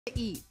to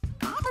eat.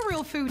 I'm a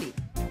real foodie,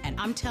 and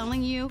I'm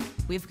telling you,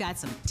 we've got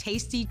some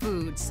tasty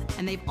foods,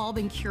 and they've all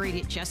been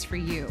curated just for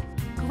you.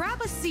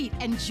 Grab a seat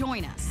and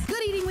join us.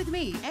 Good Eating with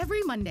me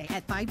every Monday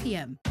at 5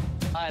 p.m.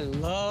 I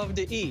love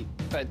to eat,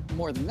 but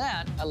more than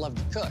that, I love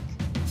to cook.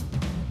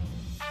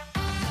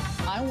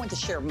 I want to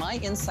share my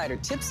insider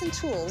tips and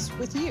tools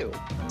with you.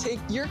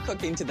 Take your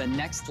cooking to the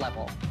next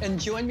level and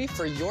join me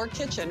for Your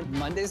Kitchen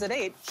Mondays at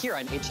 8 here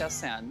on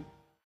HSN.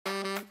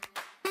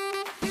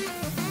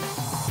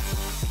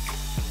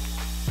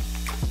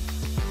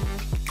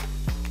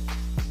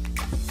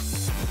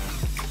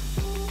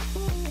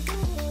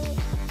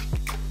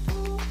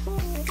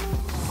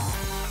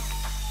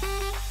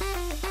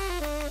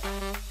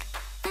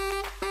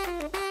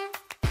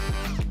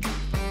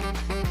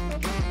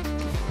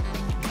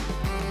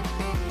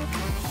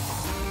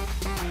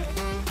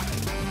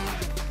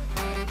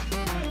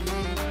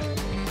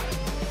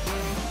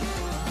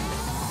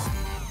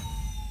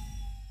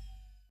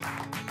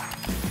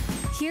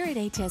 Here at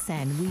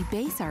HSN, we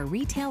base our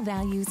retail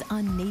values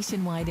on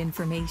nationwide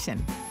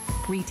information.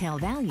 Retail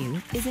value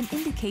is an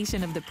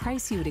indication of the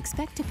price you would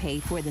expect to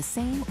pay for the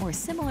same or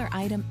similar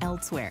item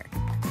elsewhere,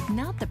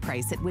 not the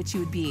price at which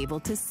you would be able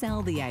to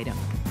sell the item.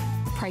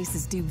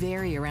 Prices do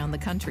vary around the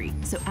country,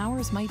 so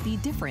ours might be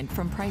different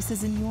from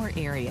prices in your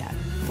area.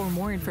 For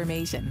more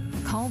information,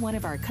 call one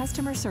of our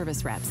customer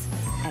service reps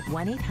at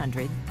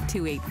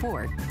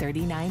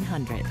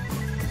 1-800-284-3900.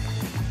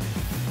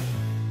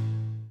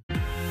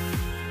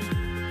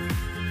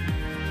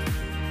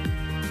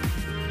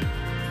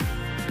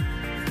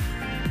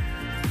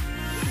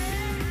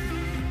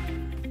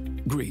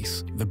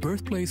 Greece, the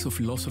birthplace of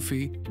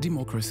philosophy,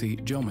 democracy,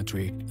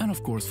 geometry, and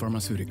of course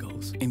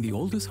pharmaceuticals. In the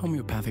oldest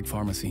homeopathic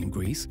pharmacy in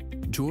Greece,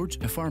 George,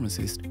 a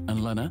pharmacist,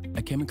 and Lena,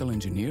 a chemical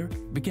engineer,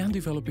 began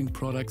developing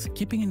products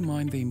keeping in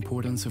mind the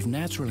importance of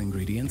natural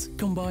ingredients,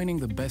 combining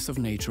the best of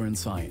nature and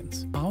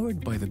science.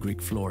 Powered by the Greek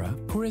flora,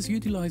 KORRES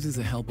utilizes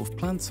the help of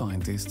plant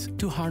scientists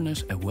to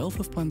harness a wealth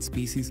of plant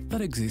species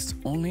that exists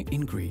only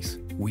in Greece.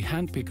 We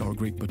handpick our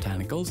Greek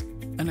botanicals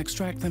and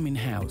extract them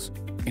in-house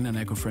in an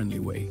eco-friendly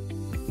way.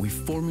 We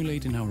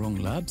formulate in our own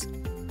labs,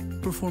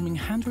 performing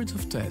hundreds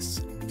of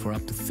tests for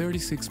up to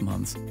 36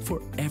 months for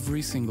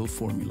every single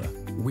formula.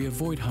 We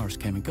avoid harsh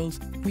chemicals.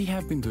 We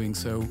have been doing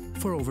so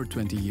for over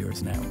 20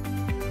 years now.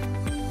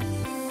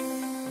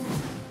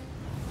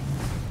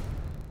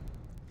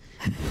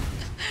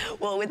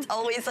 Well, it's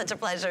always such a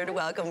pleasure to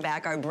welcome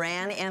back our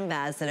brand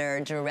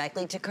ambassador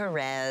directly to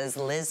KORRES,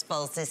 Liz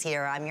Folse is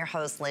here. I'm your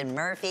host, Lynn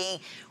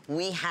Murphy.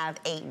 We have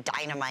a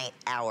dynamite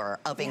hour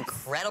of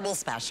incredible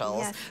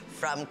specials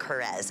from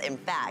KORRES. In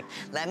fact,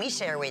 let me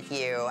share with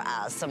you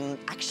some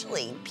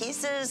actually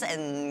pieces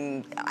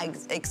and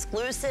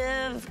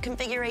exclusive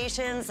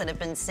configurations that have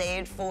been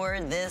saved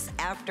for this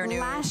afternoon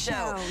Last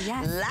show.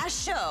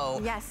 Last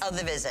show of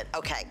the visit.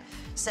 Okay,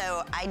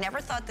 so I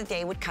never thought the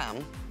day would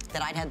come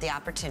that I'd had the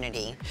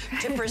opportunity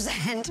to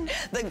present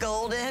the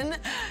Golden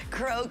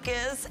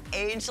Crocus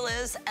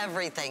Ageless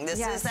Everything.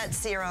 This is that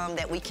serum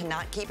that we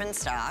cannot keep in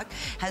stock,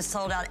 has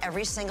sold out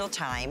every single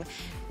time.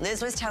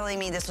 Liz was telling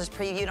me this was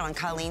previewed on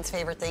Colleen's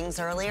Favorite Things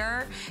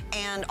earlier,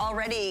 and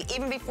already,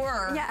 even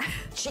before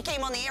she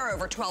came on the air,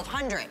 over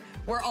 1,200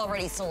 were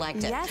already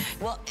selected.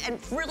 Well, and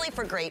really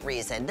for great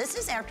reason. This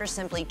is after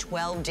simply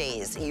 12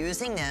 days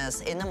using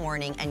this in the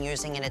morning and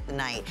using it at the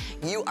night.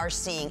 You are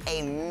seeing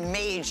a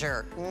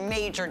major,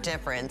 major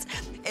difference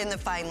in the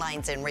fine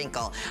lines and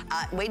wrinkle.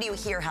 Wait till you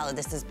hear how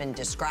this has been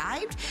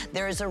described.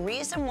 There is a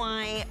reason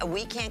why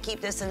we can't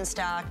keep this in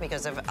stock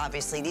because of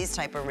obviously these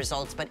type of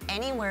results, but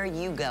anywhere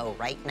you go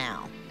right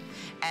now,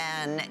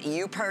 and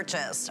you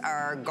purchased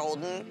our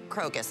Golden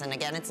Crocus, and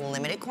again, it's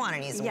limited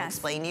quantities, and we'll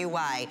explain to you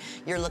why,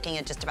 you're looking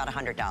at just about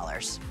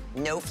 $100.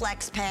 No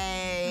flex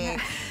pay,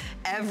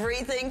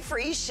 everything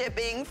free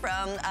shipping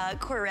from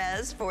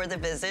KORRES for the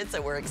visit, so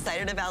we're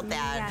excited about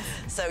that.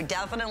 So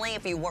definitely,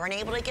 if you weren't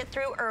able to get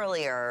through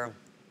earlier,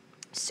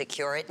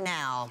 secure it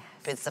now.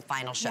 It's the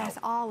final show. Yes,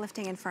 all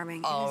lifting and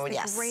firming. Oh, it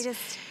is the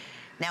greatest.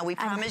 Now, we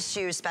promised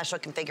you special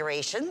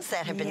configurations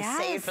that have been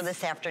saved for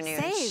this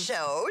afternoon's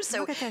show. So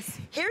look at this.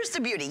 Here's the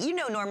beauty. You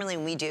know, normally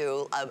when we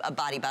do a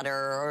body butter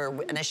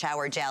or in a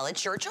shower gel,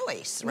 it's your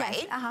choice,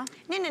 right? No.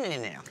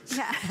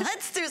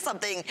 Let's do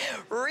something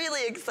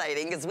really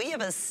exciting because we have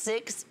a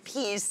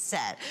 6-piece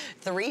set.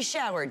 3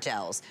 shower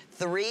gels,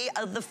 3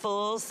 of the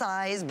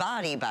full-size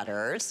body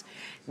butters,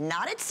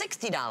 not at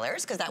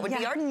 $60 because that would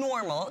be our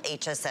normal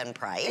HSN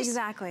price.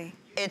 Exactly.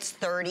 It's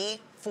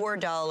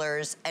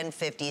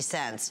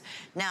 $34.50.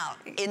 Now,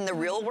 in the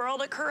real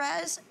world at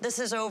KORRES, this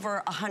is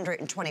over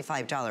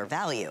 $125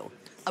 value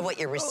of what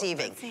you're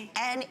receiving.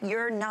 And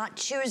you're not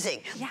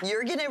choosing.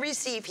 You're gonna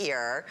receive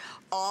here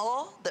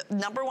all the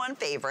 #1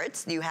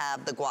 favorites. You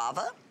have the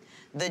guava,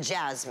 the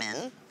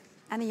jasmine,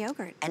 and a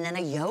yogurt. And then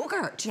a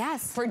yogurt.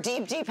 For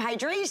deep, deep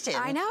hydration.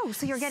 I know.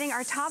 So you're getting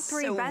our top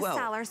 3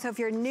 bestsellers. So if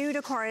you're new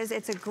to KORRES,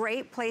 it's a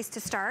great place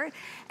to start.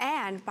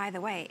 And by the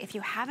way, if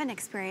you haven't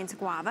experienced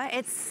guava,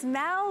 it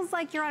smells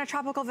like you're on a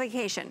tropical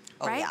vacation,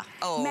 right?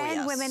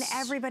 Men, women,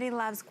 everybody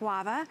loves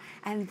guava.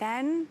 And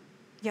then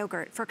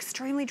yogurt for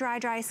extremely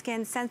dry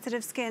skin,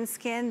 sensitive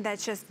skin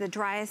that's just the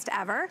driest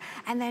ever.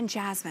 And then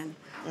jasmine,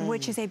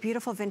 which is a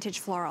beautiful vintage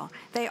floral.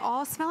 They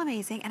all smell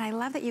amazing, and I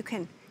love that you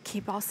can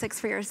keep all 6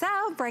 for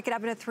yourself, break it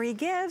up into 3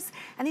 gifts,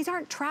 and these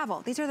aren't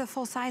travel. These are the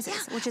full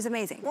sizes, which is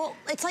amazing. Well,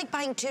 it's like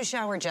buying 2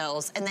 shower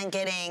gels and then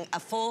getting a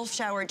full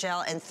shower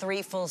gel and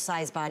 3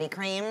 full-size body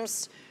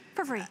creams.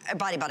 For free.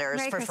 Body butters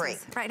Merry for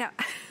Christmas. free. Right now.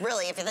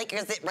 Really, if you think,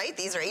 right?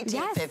 These are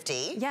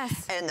 $18.50.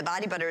 Yes. And the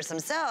body butters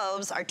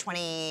themselves are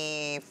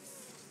 $24.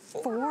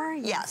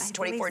 Yes,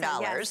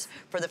 $24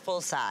 for the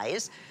full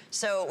size.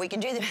 So we can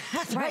do the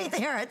math right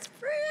there. It's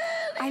pretty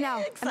I know.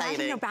 exciting.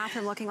 Imagine your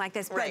bathroom looking like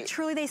this. But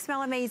truly, they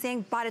smell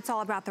amazing, but it's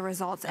all about the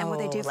results and what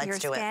they do for your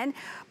skin.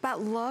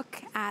 But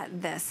look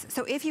at this.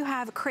 So if you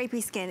have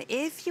crepey skin,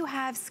 if you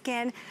have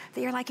skin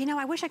that you're like, you know,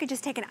 I wish I could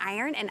just take an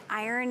iron and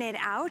iron it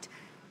out,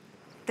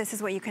 this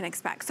is what you can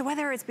expect. So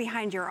whether it's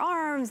behind your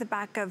arms, the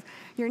back of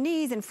your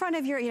knees, in front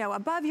of your,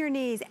 above your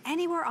knees,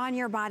 anywhere on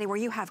your body where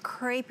you have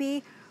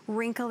crepey,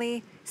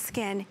 wrinkly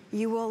skin,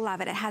 you will love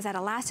it. It has that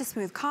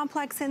Elastismooth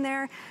complex in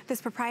there,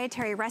 this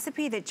proprietary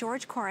recipe that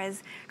George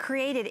KORRES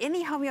created in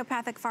the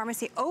homeopathic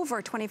pharmacy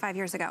over 25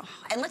 years ago.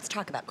 And let's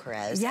talk about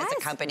KORRES as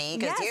a company,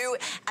 because you,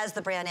 as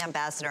the brand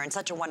ambassador and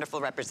such a wonderful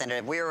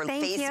representative, we're on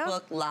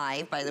Facebook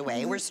Live, by the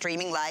way. We're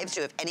streaming live,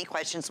 so if you have any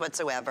questions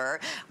whatsoever,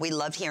 we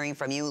love hearing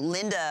from you.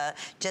 Linda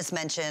just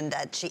mentioned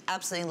that she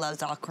absolutely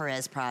loves all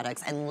KORRES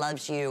products and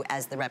loves you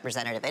as the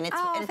representative. And it's,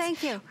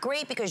 thank you.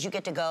 Great because you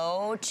get to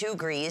go to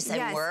Greece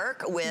and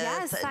work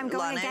with I'm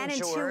going Lana again in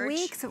 2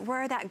 weeks,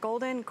 where that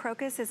golden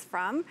crocus is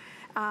from.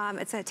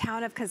 It's a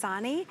town of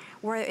Kazani,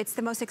 where it's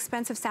the most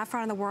expensive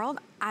saffron in the world.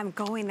 I'm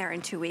going there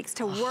in 2 weeks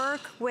to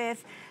work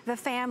with the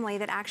family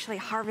that actually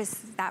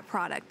harvests that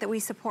product that we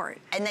support.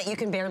 And that you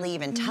can barely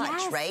even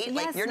touch, right?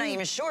 Like you're not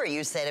even sure,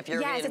 you said, if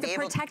you're going to be able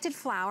to. It's a protected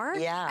flower,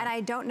 and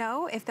I don't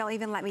know if they'll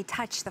even let me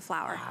touch the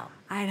flower. Wow.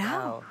 I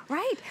know,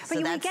 right? So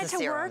but we get to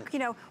work,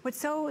 what's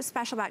so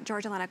special about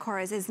George and Lana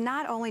KORRES is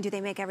not only do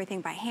they make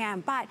everything by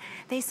hand, but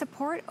they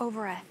support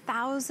over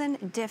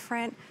 1,000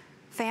 different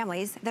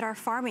families that are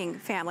farming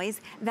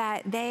families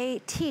that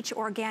they teach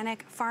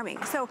organic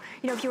farming. So,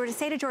 if you were to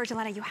say to George and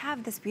Lana, you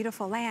have this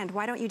beautiful land,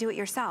 why don't you do it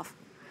yourself?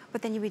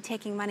 But then you'd be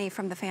taking money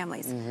from the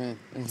families.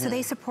 So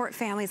they support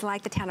families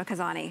like the town of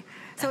Kazani.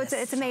 So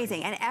it's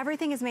amazing. And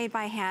everything is made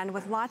by hand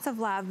with lots of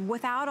love,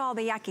 without all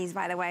the yuckies,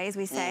 by the way, as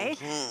we say.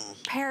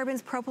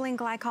 Parabens, propylene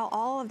glycol,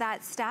 all of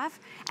that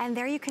stuff. And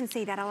there you can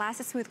see that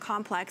Elastismooth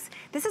complex.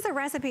 This is a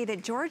recipe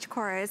that George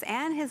KORRES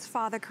and his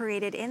father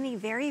created in the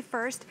very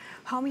first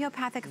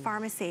homeopathic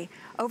pharmacy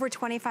over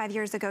 25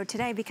 years ago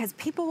today, because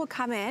people will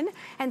come in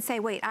and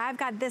say, wait, I've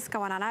got this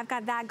going on, I've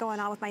got that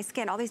going on with my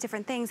skin, all these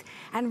different things.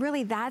 And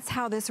really that's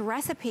how this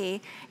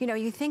recipe,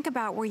 you think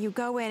about where you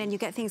go in and you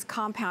get things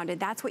compounded.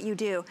 That's what you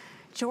do.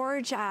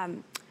 George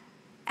and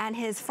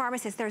his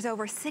pharmacists, there's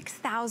over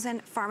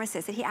 6,000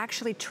 pharmacists that he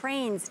actually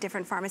trains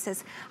different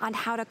pharmacists on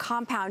how to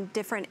compound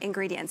different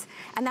ingredients.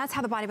 And that's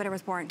how the body butter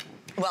was born.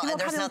 Well, and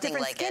there's nothing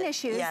different like skin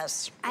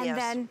issues. And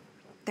then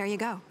there you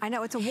go. I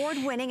know it's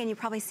award-winning, and you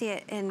probably see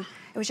it in,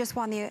 it was just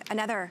won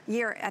another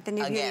year at the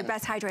New Beauty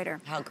Best Hydrator.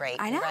 How great.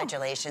 I know.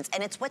 Congratulations.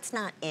 And it's what's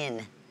not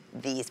in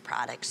these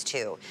products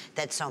too,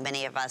 that so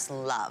many of us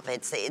love.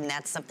 And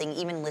that's something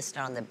even listed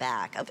on the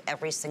back of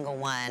every single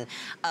one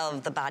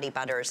of the body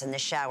butters and the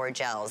shower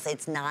gels.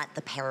 It's not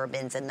the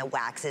parabens and the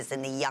waxes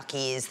and the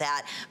yuckies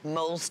that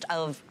most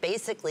of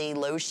basically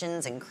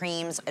lotions and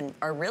creams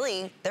are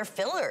really, they're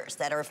fillers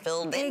that are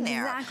filled in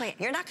there. Exactly.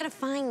 You're not gonna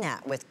find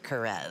that with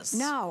KORRES.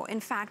 No,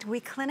 in fact,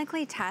 we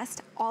clinically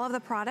test all of the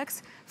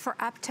products for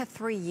up to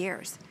 3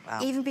 years,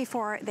 even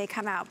before they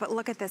come out. But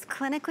look at this,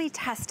 clinically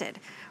tested,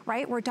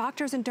 right? Where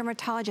doctors and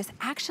dermatologists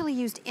actually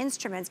used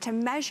instruments to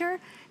measure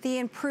the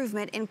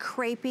improvement in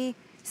crepey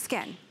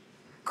skin.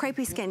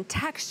 Crepey skin,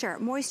 texture,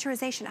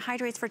 moisturization, it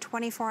hydrates for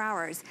 24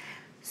 hours,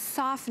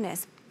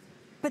 softness.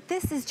 But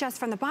this is just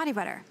from the body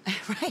butter,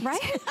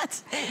 right?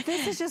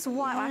 This is just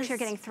one. Well, actually, you're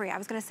getting 3. I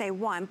was going to say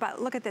 1,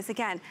 but look at this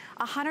again,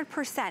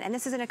 100%. And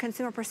this is in a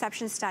consumer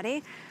perception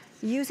study.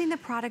 Using the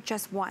product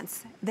just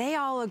once, they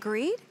all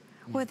agreed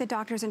with the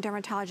doctors and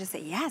dermatologists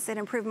that yes, it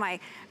improved my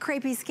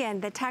crepey skin,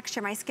 the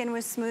texture, my skin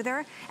was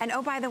smoother. And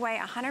oh, by the way,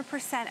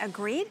 100%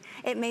 agreed,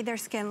 it made their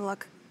skin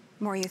look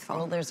more youthful.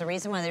 Well, there's a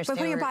reason why there's fewer.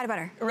 With your body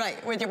butter.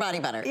 Right, with your body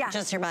butter. Yeah.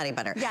 Just your body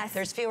butter. Yes.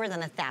 There's fewer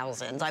than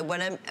 1,000. I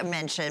want to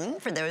mention,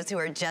 for those who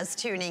are just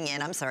tuning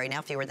in, I'm sorry,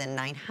 now fewer than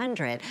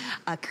 900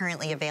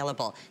 currently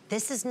available.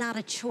 This is not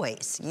a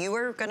choice. You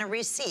are going to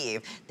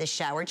receive the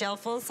shower gel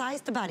full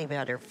size, the body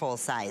butter full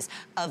size,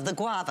 of the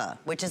guava,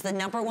 which is the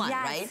 #1,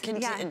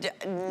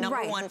 right?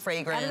 Number 1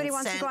 fragrance. Everybody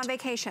wants to go on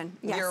vacation.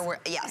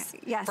 Yes.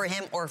 Yes. For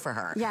him or for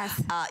her.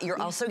 Yes.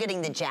 You're also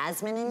getting the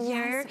jasmine in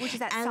here. Which is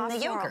that and soft the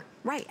yogurt. Floral.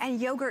 Right, and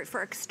yogurt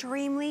for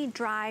extremely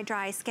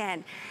dry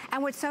skin.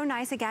 And what's so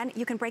nice, again,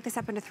 you can break this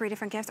up into 3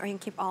 different gifts, or you can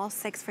keep all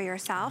 6 for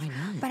yourself.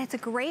 But it's a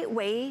great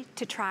way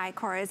to try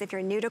KORRES. If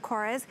you're new to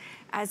KORRES,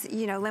 as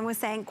you know, Lynn was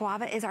saying,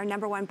 guava is our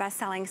 #1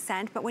 best-selling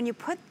scent. But when you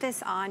put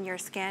this on your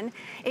skin,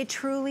 it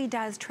truly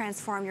does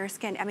transform your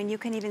skin. I mean, you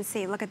can even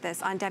see, look at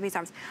this on Debbie's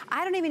arms.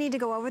 I don't even need to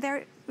go over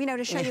there, you know,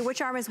 to show you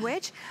which arm is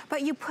which,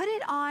 but you put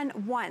it on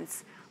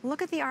once.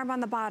 Look at the arm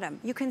on the bottom.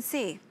 You can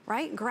see,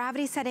 right?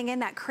 Gravity setting in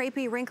that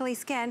crepey, wrinkly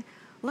skin.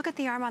 Look at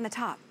the arm on the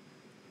top.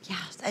 Yeah,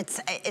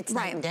 it's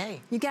night and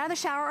day. You get out of the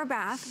shower or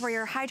bath where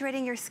you're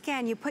hydrating your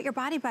skin, you put your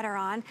body butter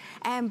on,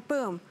 and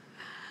boom,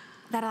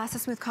 that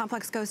Elastomooth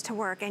Complex goes to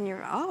work, and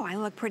you're, oh, I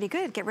look pretty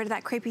good. Get rid of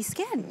that crepey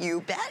skin.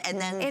 You bet. And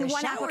then in the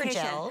one shower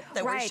application gel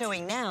that we're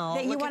showing now.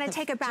 That you want to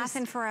take a bath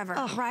in forever,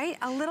 right?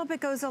 A little bit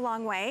goes a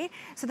long way.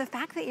 So the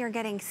fact that you're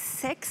getting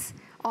 6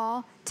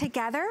 all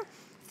together,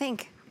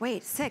 think,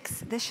 wait,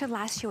 6, this should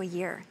last you a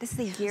year. This is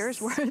a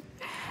year's worth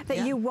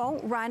that you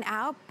won't run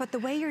out, but the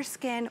way your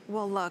skin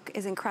will look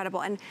is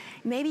incredible. And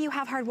maybe you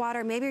have hard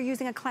water, maybe you're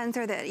using a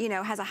cleanser that, you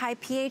know, has a high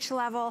pH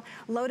level,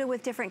 loaded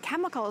with different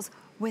chemicals.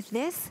 With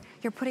this,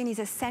 you're putting these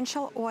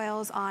essential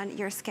oils on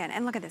your skin.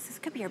 And look at this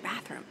could be your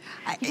bathroom.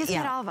 You just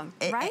get all of them,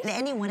 right?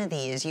 Any one of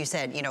these, you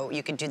said, you know,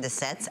 you could do the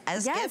sets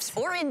as gifts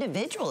or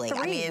individually. 3,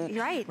 I mean,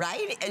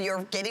 right? And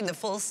you're getting the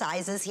full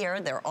sizes here.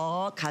 They're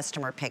all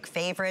customer pick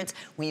favorites.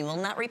 We will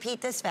not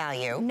repeat this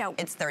value. No.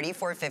 It's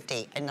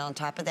 $34.50. And on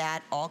top of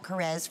that, all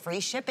KORRES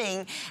free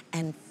shipping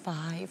and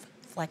 5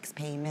 flex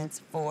payments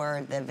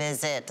for the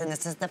visit. And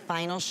this is the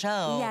final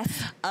show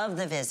of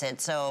the visit.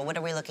 So what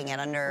are we looking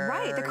at? Under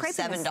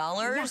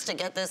 $7 to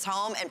get this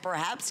home and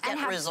perhaps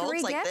get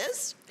results like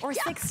this? Or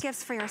 6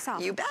 gifts for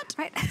yourself. You bet.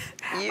 Right?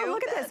 But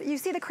look at this. You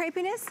see the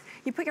crepiness?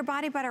 You put your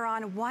body butter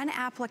on 1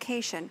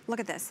 application. Look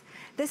at this.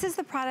 This is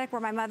the product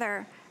where my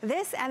mother,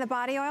 this and the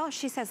body oil,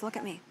 she says, look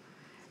at me.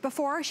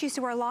 Before, she used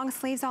to wear long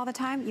sleeves all the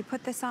time. You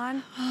put this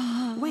on.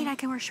 Wait, I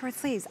can wear short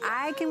sleeves.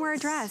 I can wear a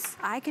dress.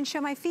 I can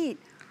show my feet.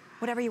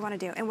 Whatever you want to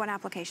do in 1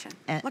 application.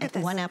 Look at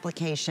this. 1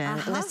 application.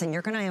 Listen,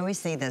 you're going to always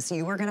say this.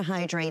 You are going to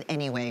hydrate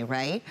anyway,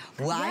 right?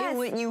 Why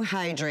wouldn't you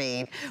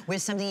hydrate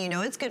with something you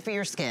know it's good for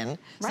your skin,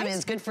 something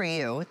that's good for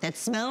you, that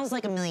smells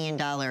like $1 million,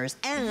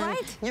 and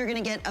you're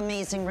going to get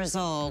amazing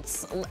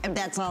results.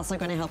 That's also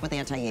going to help with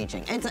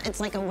anti-aging. It's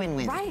like a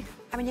win-win. Right.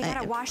 I mean, you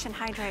got to wash and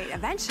hydrate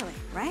eventually,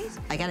 right?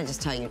 I got to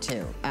just tell you,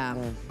 too,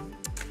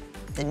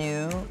 the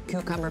new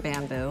Cucumber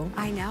Bamboo.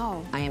 I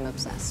know. I am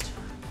obsessed.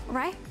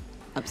 Right?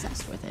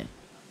 Obsessed with it.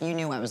 You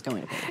knew I was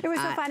going to be. It was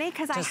so funny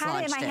because I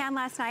had it in my hand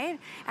last night,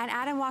 and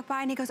Adam walked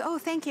by and he goes, "Oh,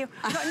 thank you."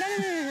 I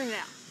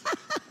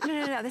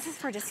go, no. This is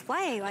for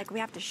display. Like, we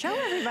have to show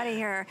everybody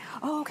here.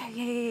 Oh,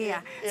 okay,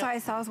 yeah. So I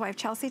saw his wife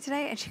Chelsea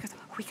today, and she goes,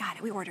 "Oh, we got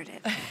it. We ordered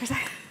it." He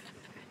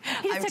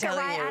just took it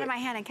right out of my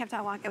hand and kept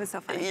on walking. It was so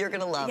funny. You're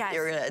gonna love. Yes.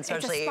 You're gonna,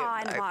 especially. It's a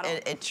spa in a bottle.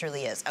 It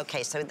truly is.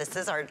 Okay, so this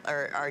is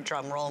our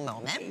drum roll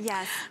moment.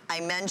 Yes. I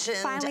mentioned.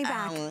 Finally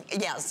back.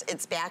 Yes,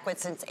 it's back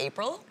since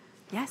April.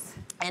 Yes.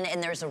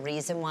 And there's a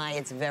reason why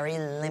it's very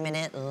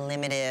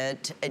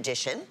limited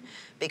edition,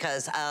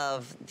 because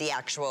of the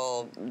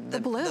actual the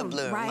bloom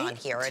on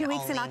here. 2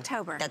 weeks in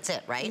October. That's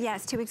it, right?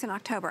 Yes, 2 weeks in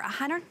October.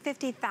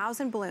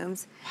 150,000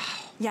 blooms.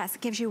 Yes,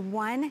 gives you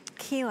 1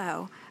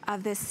 kilo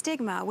of this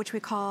stigma, which we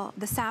call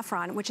the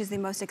saffron, which is the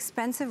most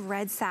expensive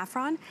red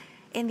saffron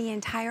in the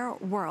entire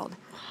world.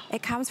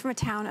 It comes from a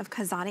town of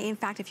Kazani. In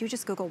fact, if you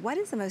just Google what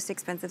is the most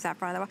expensive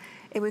saffron in the world,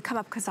 it would come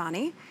up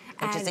Kazani.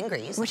 Which is in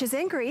Greece. Which is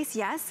in Greece,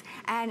 yes.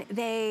 And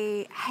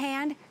they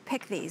hand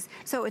pick these.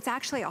 So it's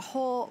actually a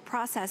whole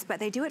process, but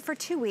they do it for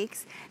 2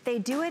 weeks. They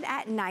do it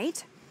at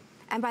night.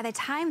 And by the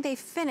time they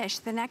finish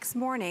the next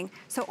morning,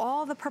 so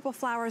all the purple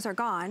flowers are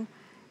gone,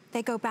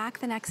 they go back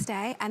the next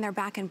day and they're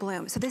back in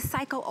bloom. So this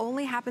cycle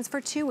only happens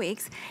for 2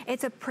 weeks.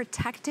 It's a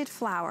protected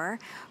flower,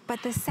 but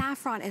the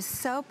saffron is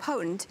so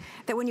potent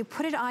that when you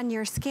put it on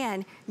your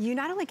skin, you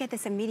not only get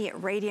this immediate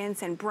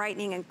radiance and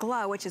brightening and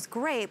glow, which is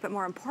great, but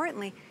more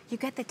importantly, you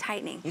get the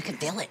tightening. You can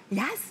feel it.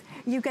 Yes,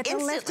 you get the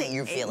lifting. Instantly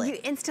you feel it. You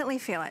instantly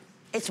feel it.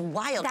 It's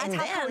wild. That's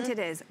how potent it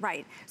is,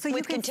 right? So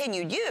with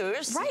continued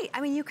use, right?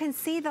 I mean, you can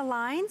see the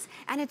lines,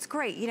 and it's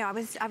great. You know, I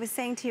was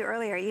saying to you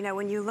earlier, you know,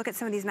 when you look at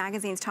some of these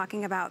magazines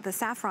talking about the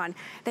saffron,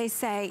 they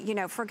say, you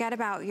know, forget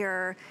about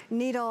your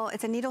needle.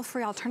 It's a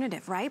needle-free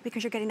alternative, right?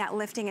 Because you're getting that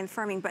lifting and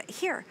firming. But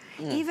here,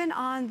 even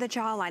on the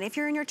jawline, if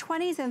you're in your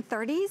 20s and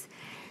 30s.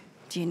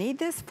 Do you need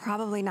this?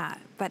 Probably not.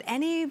 But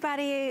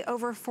anybody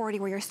over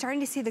 40 where you're starting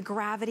to see the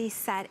gravity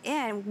set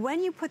in,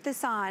 when you put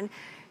this on,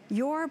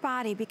 your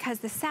body, because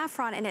the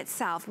saffron in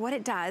itself, what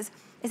it does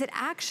is it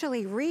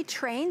actually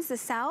retrains the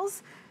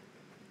cells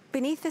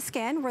beneath the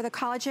skin where the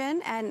collagen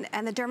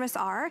and the dermis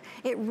are.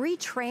 It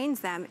retrains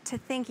them to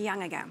think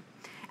young again.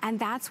 And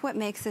that's what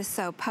makes this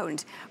so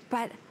potent.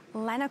 But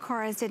Lena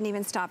KORRES didn't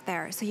even stop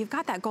there. So you've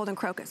got that golden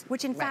crocus,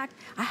 which in fact,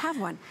 I have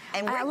one.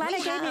 And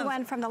Lena gave me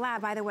one from the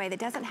lab, by the way, that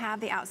doesn't have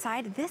the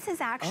outside. This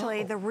is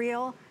actually the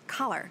real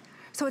color.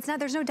 So it's not,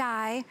 there's no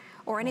dye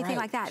or anything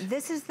like that.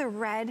 This is the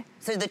red.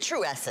 So the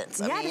true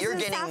essence. Yeah,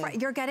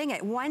 you're getting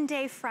it. 1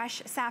 day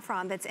fresh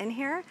saffron that's in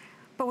here.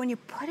 But when you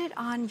put it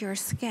on your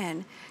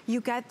skin,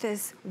 you get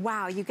this,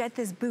 wow, you get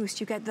this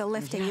boost, you get the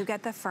lifting, you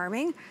get the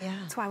firming.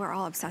 That's why we're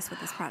all obsessed with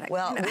this product.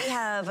 Well, we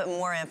have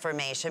more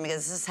information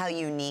because this is how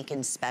unique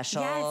and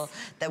special,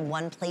 the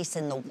one place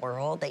in the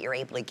world that you're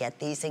able to get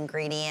these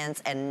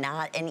ingredients, and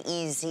not an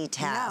easy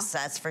task,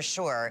 that's for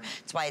sure.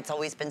 That's why it's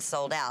always been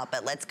sold out.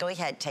 But let's go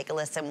ahead, take a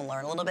listen, we'll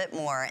learn a little bit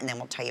more, and then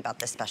we'll tell you about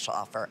this special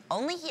offer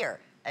only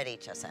here at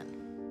HSN.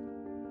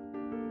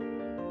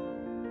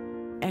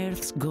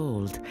 Earth's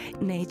gold,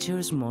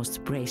 nature's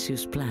most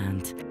precious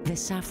plant, the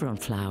saffron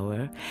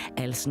flower,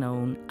 else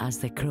known as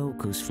the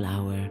crocus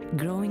flower,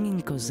 growing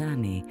in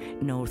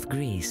Kozani, North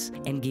Greece,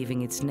 and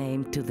giving its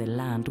name to the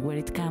land where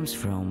it comes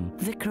from,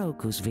 the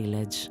Crocus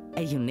Village.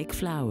 A unique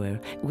flower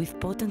with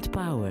potent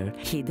power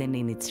hidden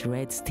in its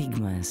red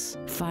stigmas,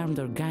 farmed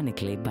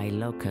organically by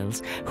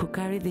locals who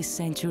carry this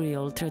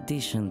century-old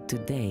tradition to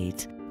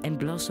date, and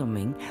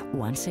blossoming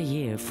once a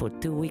year for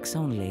 2 weeks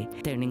only,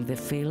 turning the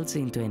fields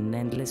into an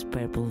endless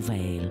purple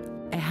veil.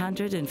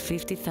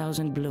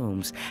 150,000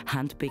 blooms,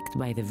 handpicked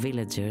by the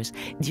villagers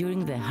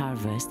during the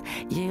harvest,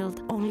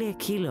 yield only a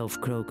kilo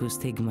of crocus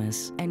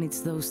stigmas. And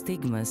it's those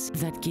stigmas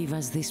that give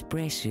us this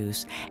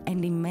precious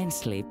and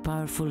immensely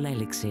powerful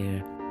elixir.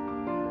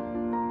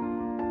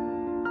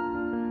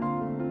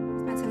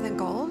 Expensive than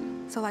gold?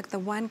 So like the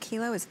 1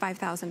 kilo is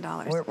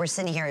 $5,000. We're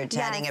sitting here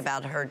chatting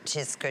about her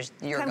just because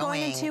you're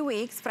going in 2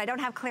 weeks, but I don't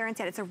have clearance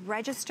yet. It's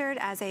registered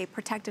as a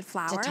protected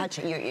flower. To touch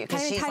it,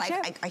 because she's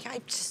like, I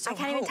just I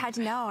can't even touch.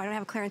 No, I don't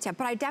have clearance yet,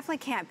 but I definitely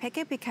can't pick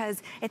it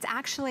because it's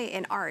actually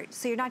an art.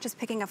 So you're not just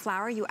picking a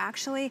flower. You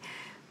actually,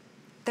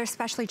 they're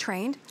specially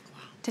trained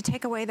to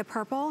take away the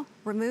purple,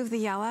 remove the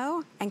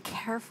yellow, and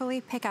carefully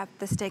pick up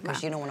the stigma.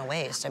 Because you don't want to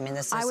waste. I mean,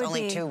 this is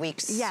only 2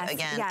 weeks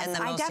again, and the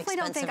most I definitely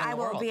don't think I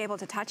will be able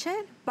to touch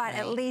it, but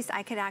at least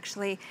I could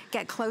actually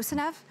get close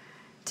enough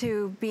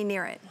to be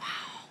near it.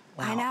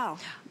 Wow. I know.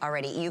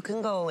 Alrighty, you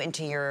can go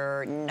into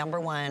your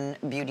 #1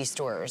 beauty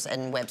stores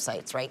and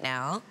websites right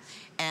now,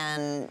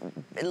 and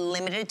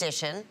limited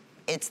edition,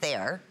 it's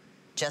there.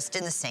 Just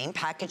in the same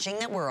packaging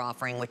that we're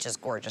offering, which is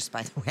gorgeous,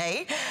 by the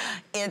way.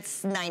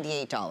 It's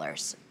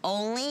 $98.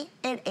 Only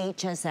at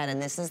HSN, and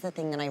this is the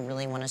thing that I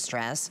really want to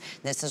stress.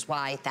 This is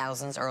why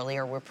thousands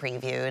earlier were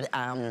previewed.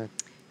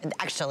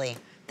 Actually,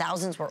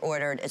 thousands were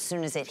ordered as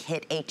soon as it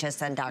hit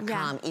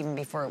hsn.com, even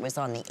before it was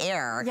on the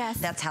air.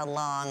 That's how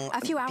long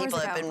people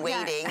have been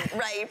waiting,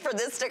 right, for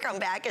this to come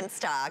back in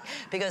stock,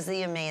 because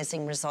the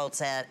amazing results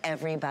that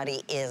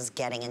everybody is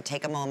getting. And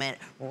take a moment,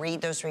 read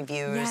those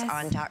reviews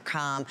on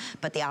 .com,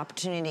 but the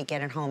opportunity to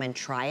get it home and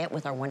try it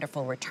with our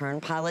wonderful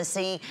return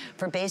policy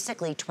for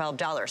basically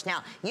 $12.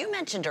 Now, you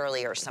mentioned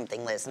earlier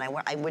something, Liz, and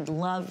I would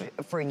love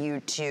for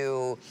you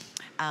to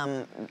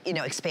you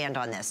know, expand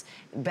on this,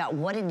 about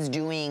what it's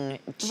doing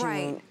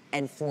to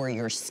and for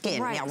your skin.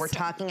 Now, we're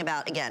talking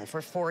about, again,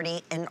 for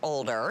 40 and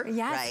older,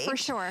 right? For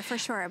sure, for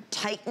sure.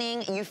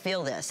 Tightening, you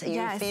feel this.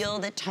 You feel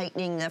the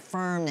tightening, the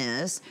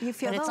firmness. You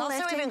feel but it's also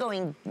lifting. even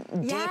going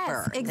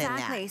deeper than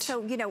that.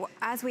 So, you know,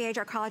 as we age,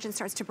 our collagen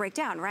starts to break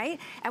down, right?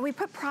 And we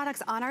put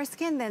products on our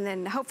skin,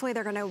 then hopefully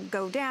they're gonna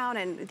go down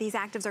and these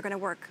actives are gonna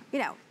work, you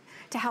know,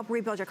 to help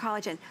rebuild your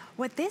collagen.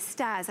 What this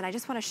does, and I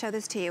just want to show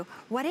this to you,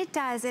 what it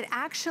does, it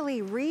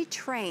actually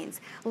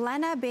retrains.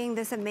 Lena, being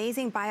this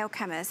amazing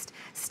biochemist,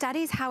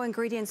 studies how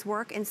ingredients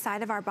work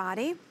inside of our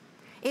body.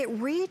 It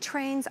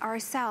retrains our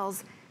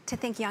cells to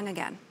think young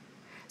again.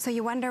 So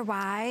you wonder,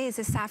 why is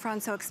this saffron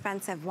so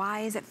expensive?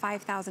 Why is it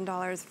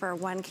 $5,000 for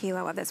 1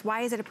 kilo of this?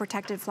 Why is it a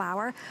protected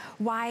flower?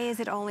 Why is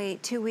it only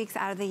 2 weeks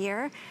out of the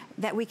year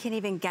that we can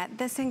even get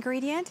this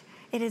ingredient?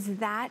 It is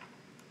that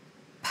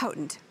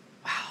potent.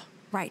 Wow.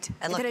 Right,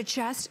 and that it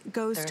just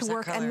goes to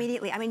work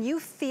immediately. I mean, you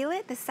feel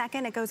it the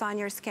second it goes on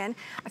your skin.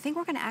 I think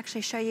we're gonna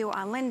actually show you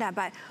on Linda,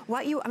 but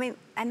what you, I mean,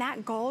 and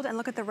that gold, and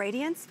look at the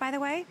radiance, by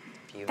the way.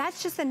 Beautiful.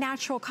 That's just the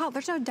natural color.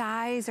 There's no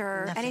dyes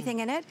or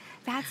anything in it.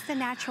 That's the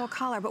natural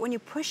color. But when you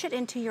push it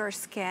into your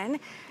skin,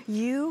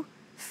 you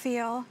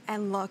feel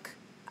and look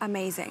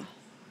amazing.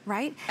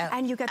 Right?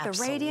 And you get the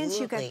radiance,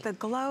 you get the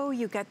glow,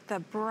 you get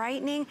the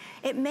brightening.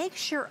 It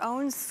makes your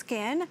own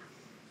skin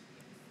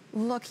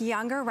look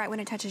younger right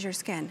when it touches your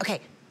skin. Okay,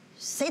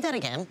 say that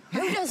again.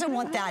 Who doesn't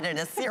want that in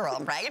a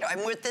serum, right?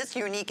 I'm with this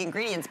unique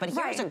ingredients, but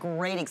here's a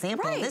great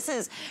example. This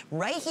is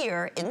right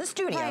here in the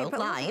studio,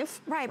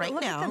 live, but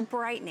look at the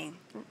brightening.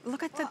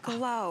 Look at the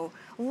glow.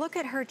 Look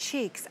at her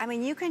cheeks. I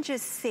mean, you can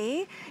just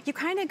see, you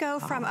kind of go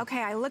from,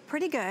 okay, I look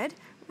pretty good,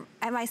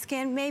 and my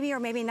skin maybe or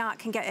maybe not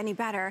can get any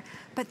better,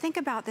 but think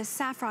about this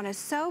saffron is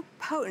so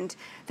potent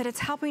that it's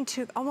helping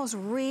to almost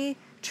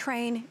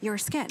retrain your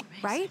skin,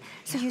 right?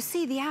 So you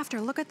see the after,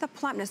 look at the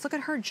plumpness, look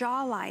at her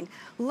jawline,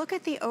 look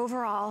at the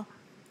overall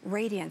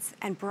radiance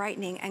and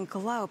brightening and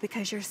glow,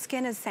 because your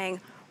skin is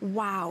saying,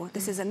 wow,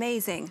 this is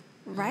amazing.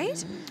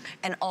 Right?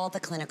 And all the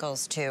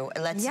clinicals too.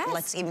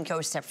 Let's even go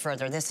a step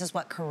further. This is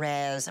what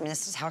KORRES, I mean,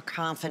 this is how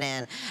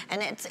confident,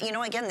 and it's, you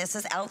know, again, this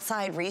is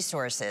outside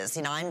resources.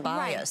 You know, I'm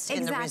biased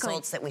in the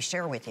results that we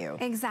share with you.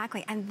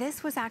 Exactly, and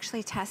this was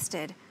actually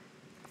tested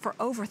for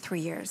over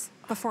 3 years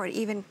before it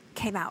even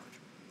came out.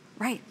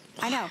 Right,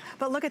 I know.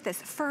 But look at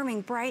this,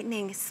 firming,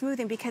 brightening,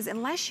 smoothing, because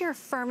unless you're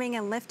firming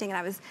and lifting, and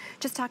I was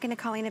just talking to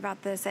Colleen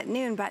about this at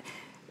noon, but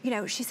you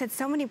know, she said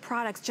so many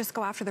products just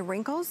go after the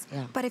wrinkles,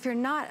 but if you're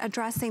not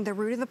addressing the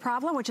root of the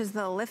problem, which is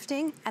the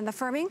lifting and the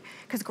firming,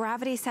 because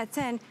gravity sets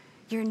in,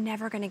 you're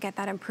never gonna get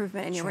that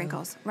improvement in your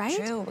wrinkles, right?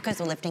 True, because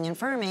of lifting and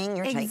firming,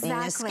 you're tightening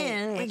the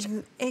skin, which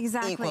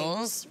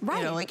equals,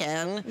 you know,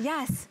 again,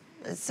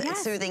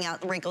 soothing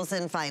out wrinkles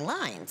and fine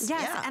lines.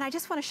 Yes, and I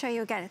just want to show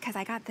you again, because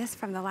I got this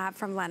from the lab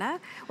from Lena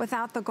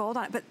without the gold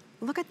on it, but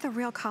look at the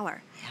real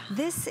color.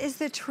 This is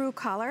the true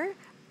color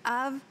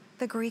of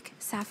the Greek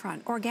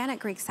saffron, organic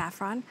Greek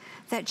saffron,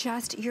 that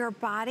just your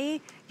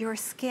body, your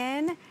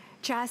skin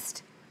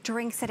just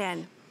drinks it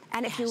in.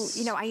 And if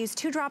you know, I use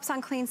 2 drops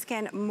on clean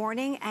skin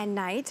morning and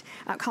night.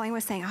 Colleen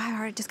was saying, oh, I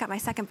already just got my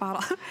second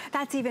bottle.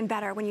 That's even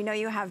better when you know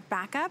you have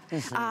backup.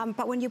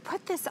 But when you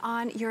put this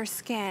on your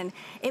skin,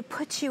 it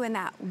puts you in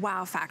that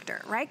wow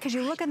factor, right? Because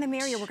you look in the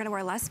mirror, you're gonna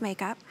wear less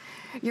makeup.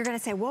 You're gonna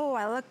say, whoa,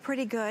 I look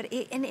pretty good.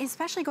 And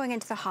especially going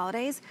into the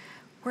holidays,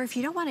 where if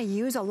you don't wanna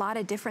use a lot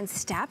of different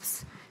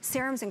steps,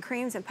 serums and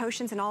creams and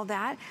potions and all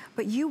that,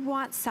 but you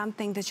want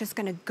something that's just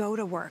gonna go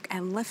to work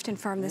and lift and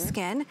firm the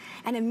skin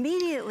and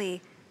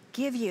immediately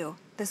give you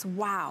this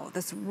wow,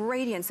 this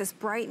radiance, this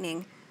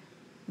brightening.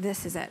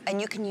 This is it. And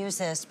you can use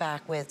this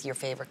back with your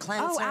favorite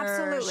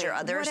cleansers, your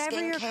other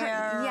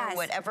skincare,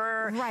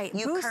 whatever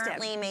you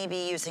currently may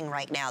be using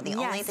right now. The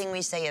only thing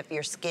we say, if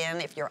your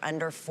skin, if you're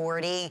under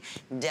 40,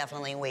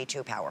 definitely way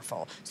too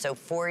powerful. So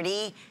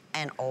 40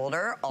 and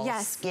older, all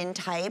skin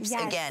types.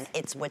 Again,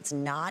 it's what's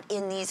not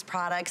in these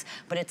products,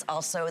 but it's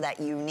also that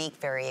unique,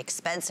 very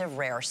expensive,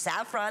 rare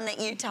saffron that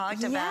you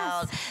talked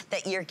about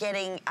that you're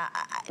getting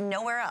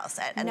nowhere else.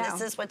 And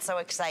this is what's so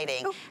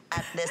exciting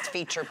at this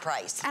featured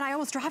price. And I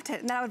almost dropped it,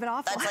 and that would have been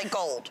awful. That's like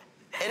gold.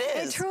 It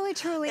is. It truly,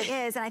 truly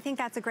is. And I think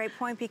that's a great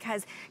point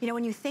because, you know,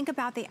 when you think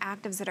about the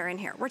actives that are in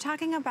here, we're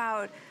talking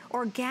about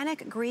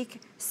organic Greek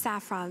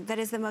saffron that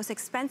is the most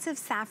expensive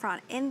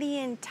saffron in the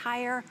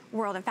entire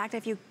world. In fact,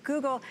 if you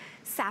Google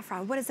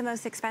saffron, what is the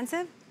most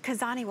expensive?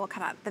 Kazani will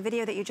come up. The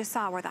video that you just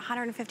saw where the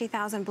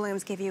 150,000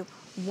 blooms give you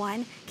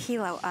 1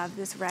 kilo of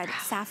this red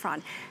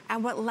saffron.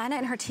 And what Lena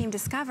and her team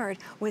discovered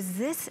was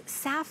this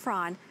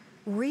saffron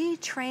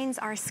retrains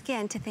our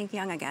skin to think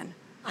young again.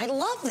 I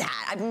love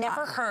that. I've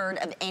never heard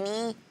of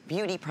any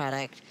beauty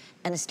product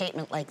and a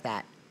statement like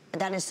that.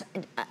 That is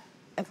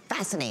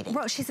fascinating.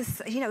 Well,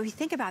 she's a, you know, you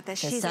think about this,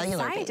 she's a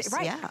scientist,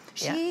 right?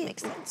 She,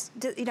 makes sense.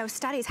 You know,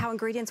 studies how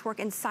ingredients work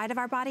inside of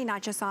our body,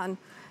 not just on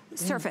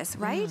surface,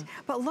 right?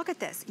 But look at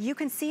this. You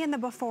can see in the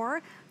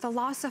before, the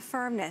loss of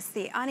firmness,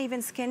 the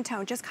uneven skin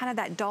tone, just kind of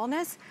that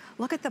dullness.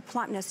 Look at the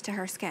plumpness to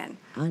her skin.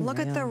 Unreal. Look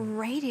at the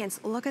radiance,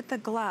 look at the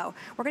glow.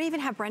 We're gonna even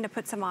have Brenda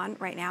put some on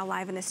right now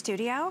live in the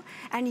studio,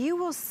 and you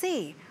will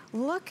see,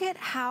 look at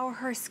how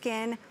her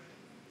skin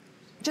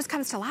just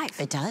comes to life.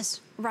 It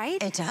does.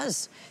 Right? It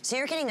does. So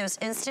you're getting those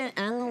instant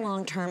and the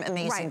long-term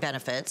amazing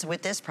benefits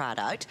with this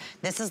product.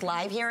 This is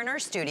live here in our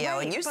studio,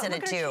 and you said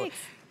it too.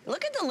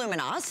 Look at the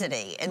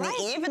luminosity and the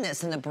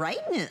evenness and the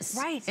brightness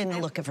in the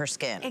look of her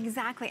skin.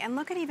 Exactly, and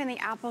look at even the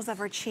apples of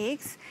her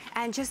cheeks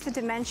and just the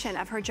dimension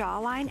of her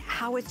jawline,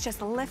 how it's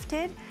just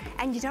lifted,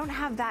 and you don't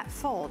have that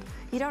fold.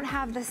 You don't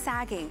have the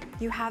sagging,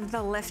 you have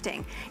the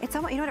lifting. It's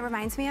almost, you know what it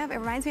reminds me of? It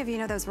reminds me of, you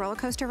know, those roller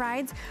coaster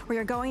rides where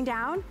you're going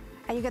down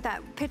and you get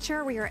that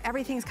picture where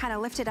everything's kind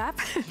of lifted up.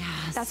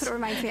 Yes. That's what it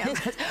reminds me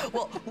of.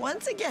 Well,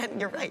 once again,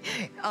 you're right.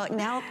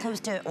 Now close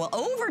to, well,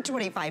 over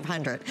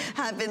 2,500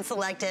 have been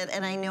selected,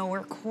 and I know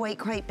we're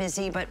quite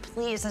busy, but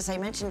please, as I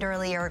mentioned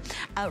earlier,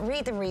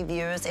 read the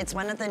reviews. It's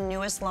one of the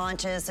newest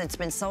launches. It's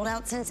been sold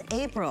out since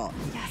April.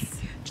 Yes.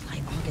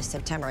 July, August,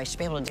 September. I should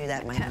be able to do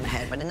that in my own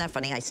head, but isn't that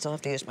funny? I still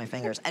have to use my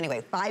fingers.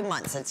 Anyway, 5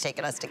 months it's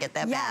taken us to get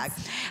that bag.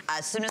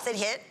 As soon as it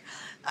hit,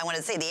 I want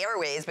to say the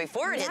airways,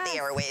 before it hit the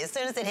airways, as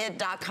soon as it hit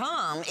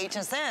 .com,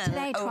 HSN,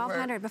 today,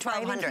 1,200, before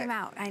it even came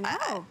out. I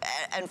know.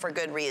 And for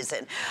good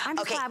reason. I'm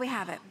glad we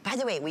have it. By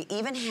the way, we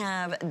even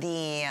have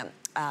the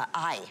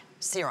eye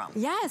serum.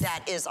 Yes.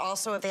 That is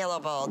also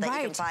available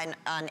that you can find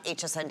on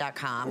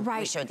hsn.com.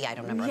 We showed the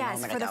item number a moment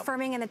ago. Yes, for the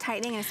firming and the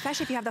tightening, and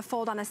especially if you have the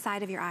fold on the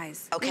side of your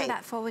eyes. Okay. You know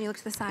that fold when you look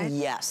to the side?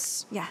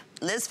 Yes. Yeah.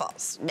 Liz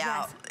Falls.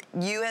 Now,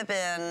 you have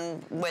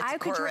been with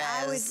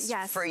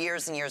KORRES for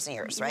years and years and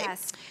years, right?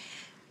 Yes.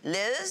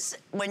 Liz,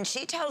 when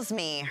she tells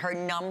me her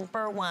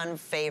 #1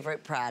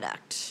 favorite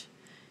product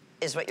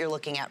is what you're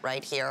looking at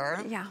right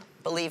here. Yeah.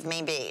 Believe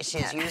me,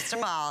 she's used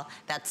them all.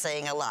 That's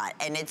saying a lot.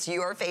 And it's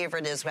your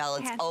favorite as well.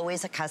 It's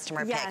always a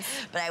customer pick.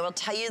 But I will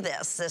tell you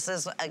this. This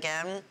is,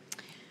 again,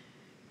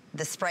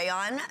 the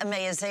spray-on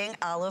amazing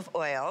olive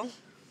oil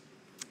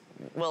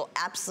will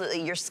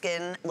absolutely, your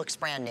skin looks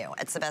brand new.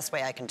 It's the best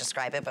way I can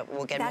describe it, but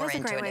we'll get more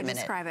into it in a minute.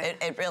 Describe it.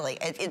 It really,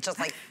 it's just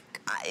like,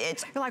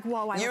 it's. You're like,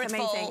 whoa, I look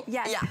amazing.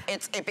 Yes. Yeah,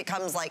 it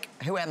becomes like,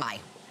 who am I?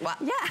 What?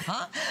 Yeah.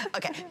 Huh?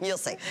 Okay, you'll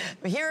see.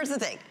 Here's the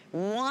thing.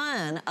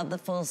 One of the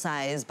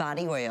full-size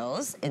body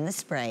oils in the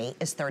spray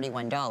is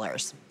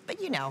 $31. But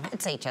you know,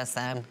 it's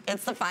HSN.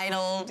 It's the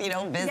final, you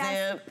know,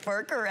 visit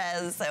for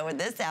KORRES. So in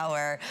this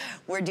hour,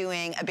 we're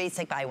doing a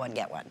basic buy one,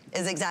 get one.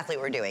 Is exactly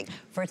what we're doing.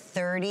 For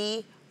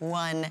 $31.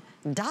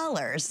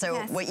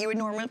 So what you would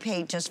normally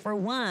pay just for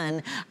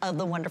one of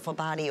the wonderful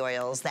body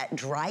oils that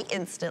dry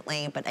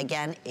instantly, but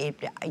again,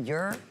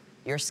 your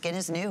skin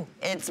is new.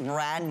 It's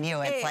brand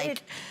new.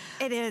 It's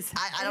it is.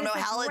 I don't know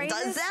how it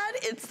does that.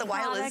 It's the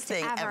wildest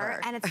thing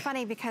ever. And it's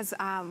funny because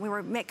we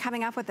were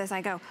coming up with this.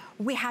 I go,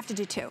 we have to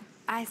do two.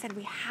 I said,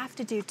 we have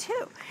to do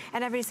two.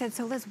 And everybody said,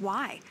 so Liz,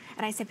 why?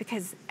 And I said,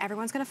 because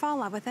everyone's gonna fall in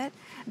love with it.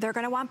 They're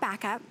gonna want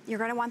backup. You're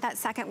gonna want that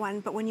second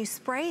one. But when you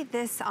spray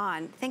this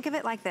on, think of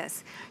it like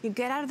this. You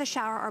get out of the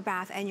shower or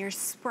bath and you're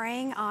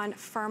spraying on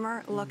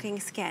firmer looking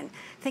skin.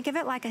 Think of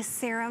it like a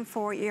serum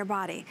for your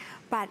body.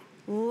 But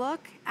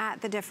look at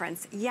the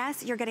difference.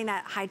 Yes, you're getting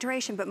that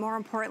hydration, but more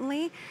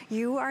importantly,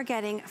 you are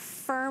getting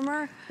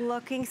firmer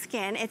looking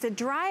skin. It's a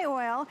dry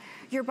oil.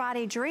 Your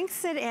body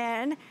drinks it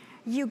in.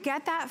 You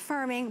get that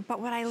firming,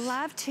 but what I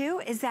love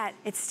too is that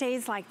it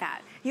stays like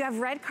that. You have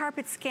red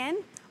carpet skin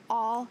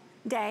all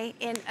day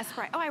in a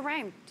spray. Oh, I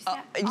rhymed.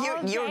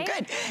 You're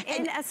good.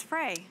 In a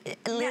spray.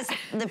 Liz,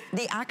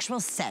 the actual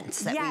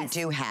scents that we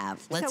do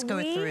have, let's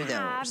go through those. We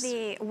have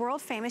the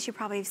world famous, you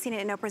probably have seen it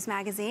in Oprah's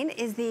magazine,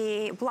 is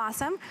the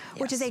Blossom,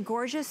 which is a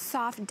gorgeous,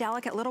 soft,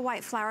 delicate little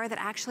white flower that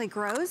actually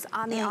grows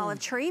on the olive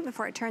tree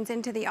before it turns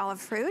into the olive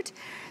fruit.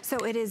 So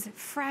it is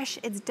fresh,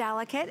 it's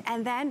delicate.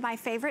 And then my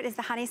favorite is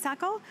the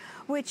honeysuckle,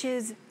 which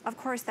is, of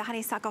course, the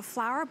honeysuckle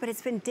flower, but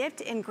it's been dipped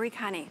in Greek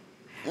honey.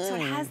 So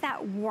it has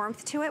that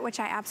warmth to it, which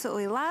I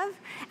absolutely love.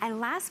 And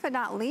last but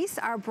not least,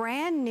 our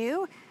brand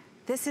new,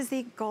 this is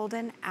the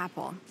golden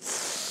apple.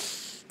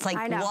 It's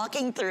like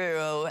walking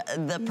through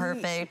the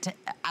perfect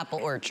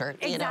apple orchard.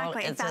 Exactly, you know,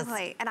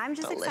 exactly. And I'm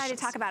just excited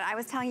to talk about it. I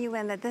was telling you,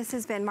 Lynn, that this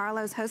has been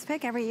Marlowe's host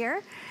pick every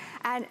year.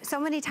 And so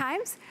many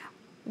times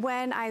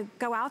when I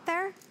go out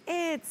there,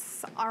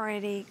 it's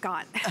already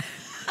gone.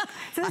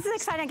 So this is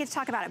exciting, I get to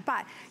talk about it.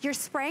 But you're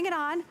spraying it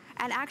on,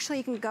 and actually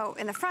you can go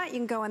in the front, you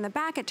can go in the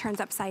back, it turns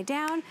upside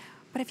down.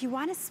 But if you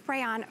want to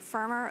spray on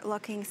firmer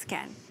looking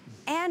skin,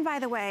 and by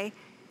the way,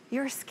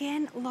 your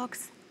skin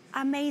looks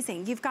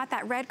amazing. You've got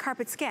that red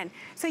carpet skin.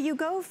 So you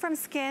go from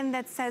skin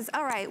that says,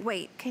 all right,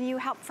 wait, can you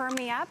help firm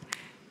me up?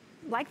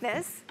 Like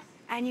this,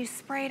 and you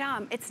spray it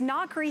on. It's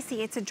not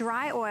greasy, it's a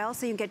dry oil,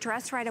 so you can get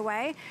dressed right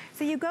away.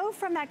 So you go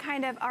from that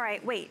kind of, all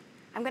right, wait,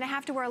 I'm gonna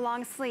have to wear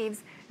long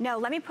sleeves. No,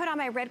 let me put on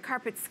my red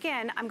carpet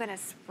skin. I'm gonna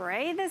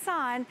spray this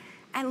on,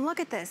 and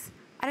look at this.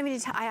 I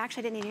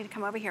actually didn't need to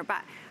come over here,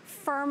 but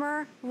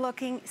firmer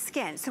looking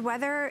skin. So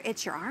whether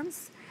it's your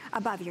arms,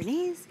 above your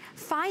knees,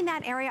 find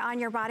that area on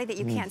your body that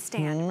you can't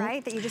stand,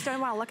 right? That you just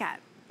don't wanna look at.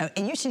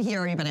 And you should hear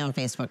everybody on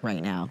Facebook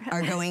right now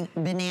are going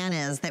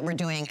bananas that we're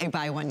doing a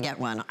buy one, get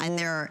one.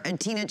 And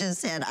Tina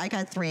just said, I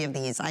got 3 of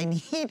these. I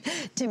need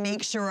to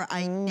make sure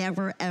I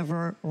never,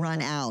 ever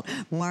run out.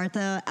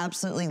 Martha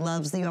absolutely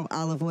loves the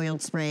olive oil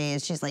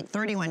sprays. She's like,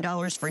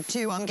 $31 for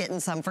 2. I'm getting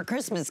some for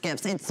Christmas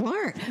gifts. It's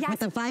smart. Yes.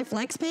 With the 5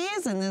 flex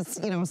pays and this,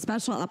 you know,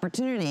 special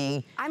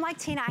opportunity. I'm like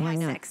Tina, I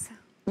have 6.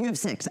 You have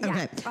 6,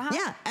 okay.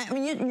 Yeah, I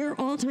mean, your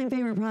all-time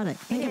favorite product.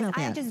 Think about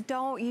that.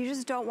 You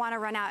just don't want to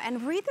run out. And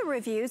read the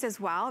reviews as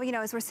well. You know,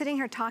 as we're sitting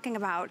here talking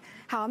about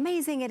how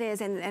amazing it is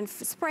and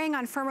spraying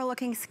on firmer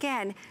looking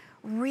skin,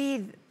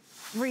 read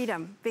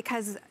them,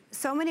 because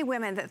so many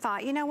women that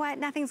thought, you know what,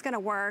 nothing's gonna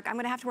work. I'm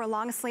gonna have to wear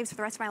long sleeves for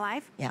the rest of my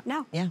life.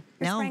 No, you're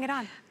spraying it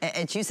on.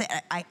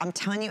 I'm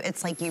telling you,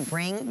 it's like you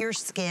bring your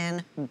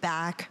skin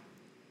back.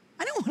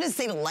 I don't want to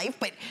say to life,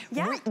 but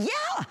it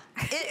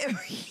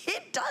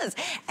does.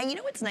 And you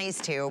know what's nice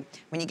too?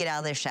 When you get out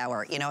of the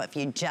shower, you know, if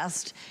you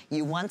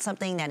want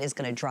something that is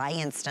gonna dry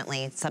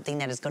instantly, something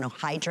that is gonna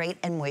hydrate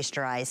and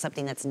moisturize,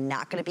 something that's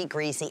not gonna be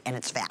greasy, and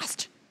it's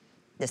fast.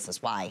 This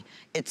is why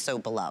it's so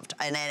beloved.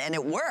 And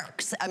it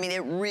works. I mean,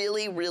 it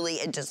really,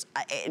 it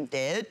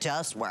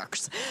just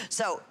works.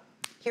 So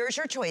here's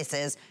your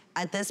choices.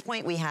 At this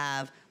point, we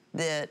have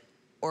the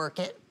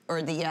orchid,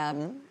 or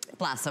the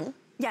blossom.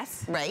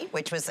 Yes. Right,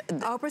 which was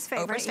Oprah's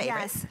favorite.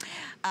 Yes.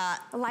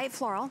 Light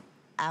floral.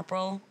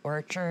 Apple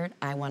orchard,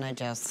 I wanna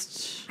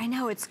just... I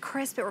know, it's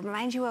crisp, it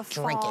reminds you of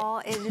fall.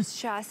 It is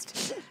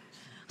just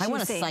I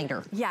want a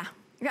cider. Yeah.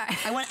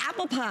 I want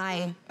apple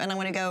pie, and I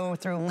want to go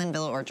through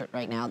Linville Orchard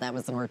right now. That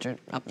was an orchard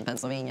up in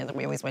Pennsylvania that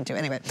we always went to.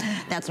 Anyway,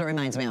 that's what it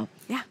reminds me of.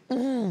 Yeah.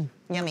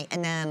 Yummy.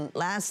 And then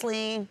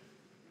lastly,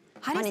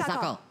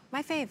 honeysuckle.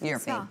 My fave. Your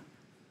fave.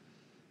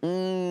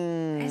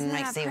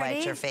 I see why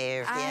it's your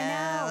fave.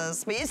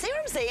 Yes. But you see what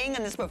I'm saying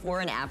in this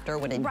before and after?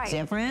 What a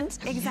difference.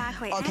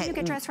 Exactly. Okay. And you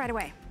get dressed right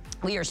away.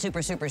 We are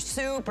super, super,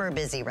 super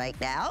busy right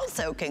now,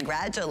 so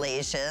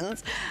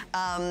congratulations.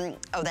 Oh,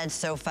 that's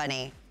so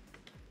funny.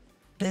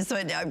 This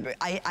one,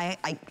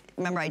 I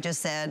remember I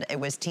just said it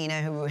was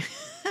Tina who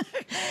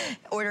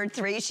ordered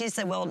 3. She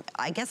said, well,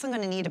 I guess I'm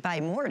gonna need to buy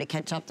more to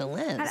catch up to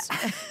Liz.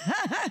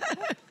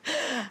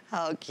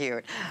 How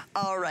cute.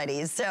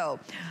 Alrighty, so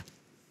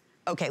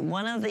Okay,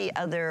 one of the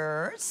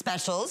other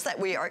specials that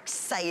we are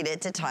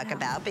excited to talk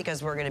about,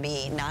 because we're gonna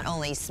be not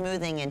only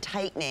smoothing and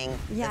tightening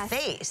the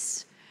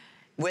face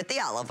with the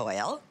olive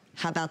oil,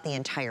 how about the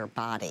entire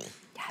body?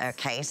 Yes.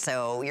 Okay,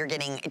 so you're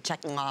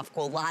checking off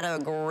a lot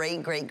of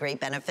great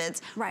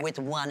benefits with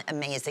one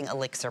amazing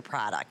elixir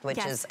product,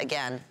 which is,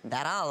 again,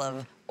 that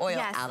olive oil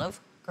out of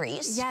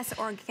Greece. Yes,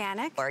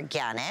 organic.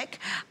 Organic.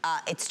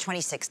 It's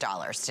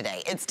 $26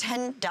 today. It's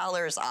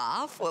 $10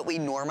 off what we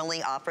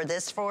normally offer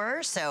this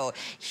for. So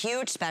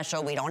huge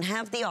special. We don't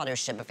have the auto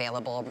ship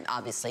available,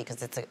 obviously,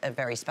 because it's a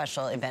very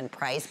special event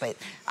price. But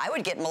I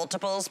would get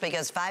multiples,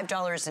 because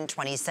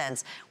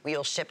 $5.20,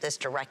 we'll ship this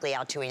directly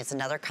out to you. It's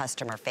another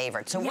customer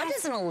favorite. So what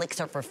does an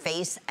elixir for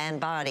face and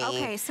body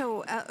okay,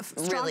 so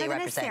stronger really than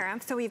represent? A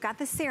serum. So we've got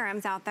the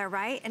serums out there,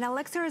 right? An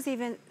elixir is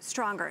even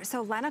stronger.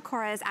 So Lena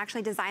KORRES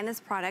actually designed this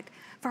product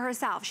for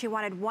herself. She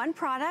wanted one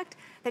product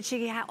that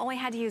she only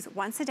had to use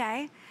once a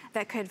day,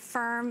 that could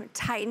firm,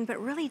 tighten, but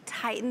really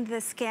tighten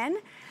the skin,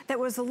 that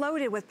was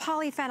loaded with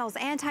polyphenols,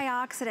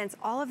 antioxidants,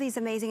 all of these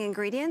amazing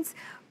ingredients,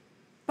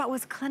 but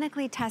was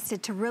clinically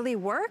tested to really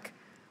work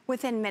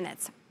within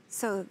minutes.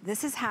 So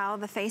this is how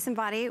the face and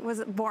body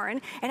was born.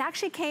 It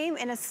actually came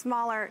in a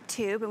smaller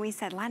tube, and we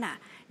said, Lena,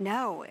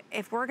 no,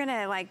 if we're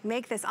gonna like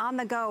make this on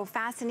the go,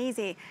 fast and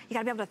easy, you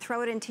gotta be able to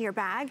throw it into your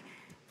bag.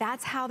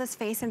 That's how this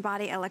face and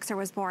body elixir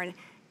was born.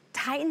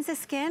 Tightens the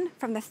skin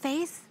from the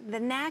face, the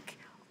neck,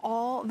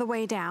 all the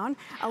way down.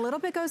 A little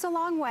bit goes a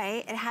long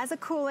way. It has a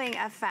cooling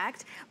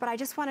effect, but I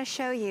just want to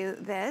show you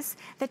this.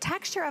 The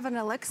texture of an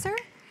elixir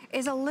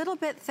is a little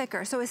bit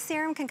thicker. So a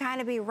serum can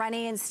kind of be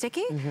runny and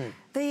sticky.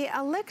 The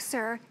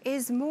elixir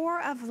is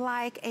more of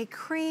like a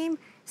cream,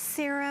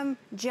 serum,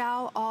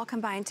 gel, all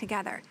combined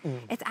together.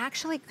 It's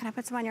actually, can I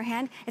put some on your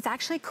hand? It's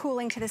actually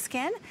cooling to the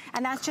skin,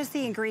 and that's just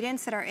the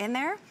ingredients that are in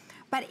there.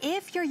 But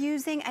if you're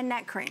using a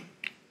neck cream,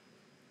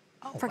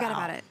 forget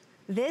about it.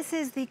 This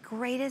is the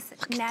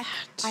greatest neck.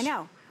 I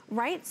know,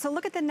 right? So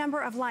look at the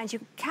number of lines. You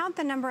count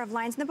the number of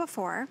lines in the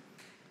before.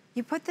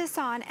 You put this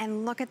on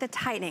and look at the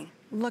tightening.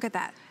 Look at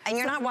that. And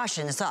you're not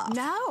washing this off.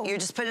 No. You're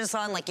just putting this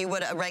on like you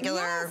would a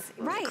regular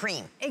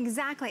cream.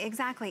 Exactly,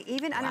 exactly.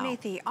 Even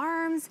underneath the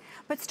arms.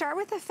 But start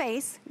with the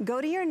face,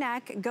 go to your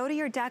neck, go to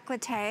your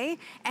décolleté,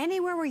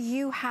 anywhere where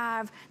you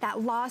have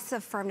that loss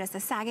of firmness, the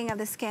sagging of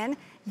the skin,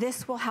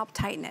 this will help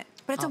tighten it.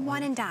 But it's a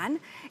one and done.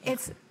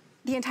 It's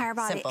the entire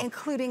body,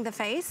 including the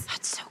face.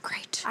 That's so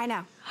great. I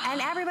know.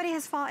 And everybody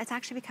has fallen. It's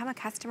actually become a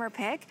customer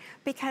pick,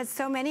 because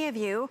so many of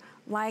you,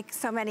 like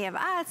so many of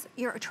us,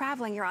 you're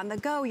traveling, you're on the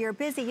go, you're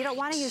busy. You don't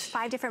want to use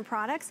 5 different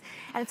products.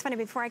 And it's funny,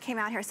 before I came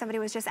out here, somebody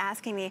was just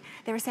asking me,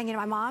 they were saying, you know,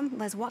 my mom,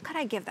 Liz, what could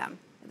I give them?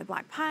 The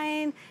black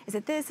pine? Is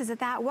it this? Is it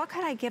that? What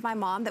could I give my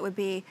mom that would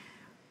be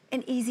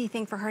an easy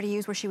thing for her to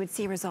use where she would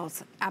see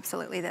results?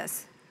 Absolutely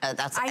this.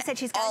 I said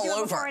she's got to do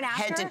it before and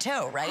after. Head to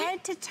toe, right?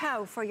 Head to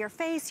toe, for your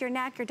face, your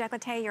neck, your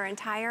décolleté, your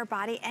entire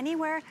body,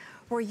 anywhere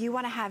where you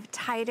want to have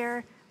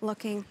tighter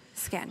looking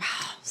skin.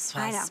 So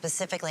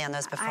specifically on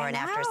those before and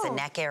afters, the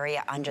neck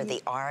area, under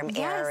the arm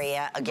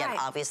area, again,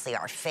 obviously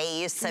our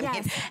face. I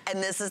mean,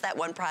 and this is that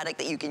one product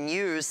that you can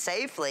use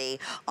safely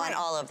on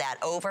all of that.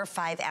 Over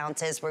 5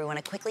 ounces. We want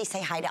to quickly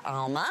say hi to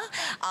Alma.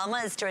 Alma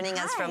is joining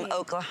us from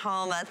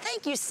Oklahoma.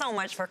 Thank you so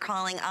much for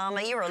calling,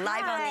 Alma. You are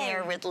live on the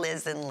air with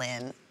Liz and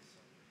Lynn.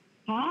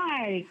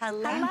 Hi.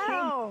 Hello. I'm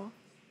so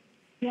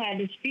glad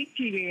to speak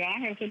to you. I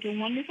have such a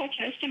wonderful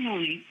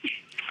testimony.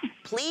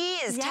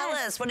 Please tell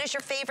us, what is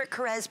your favorite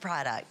KORRES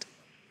product?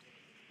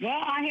 Well,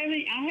 I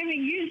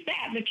haven't used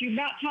that, but you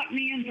about talked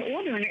me into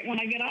ordering it when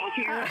I get off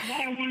here.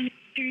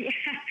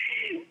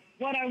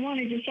 What I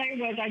wanted to say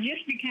was I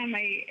just became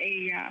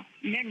a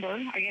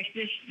member, I guess,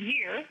 this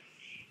year.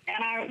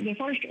 And the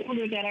first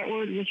order that I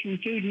ordered was from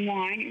Food and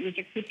Wine. It was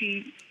a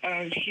cookie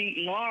sheet,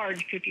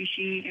 large cookie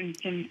sheet,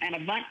 and a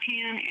bundt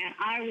pan, and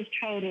I was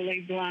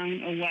totally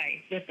blown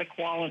away with the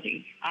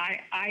quality.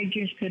 I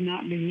just could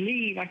not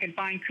believe I could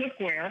find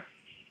cookware.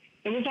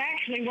 It was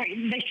actually what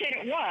they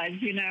said it was,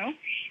 you know.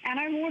 And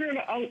I ordered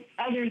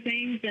other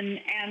things, and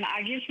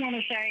I just want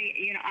to say,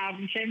 you know,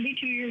 I'm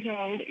 72 years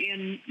old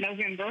in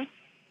November.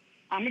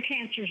 I'm a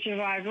cancer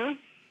survivor.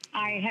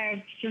 I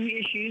have some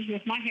issues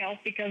with my health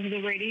because of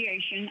the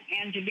radiation,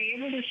 and to be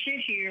able to sit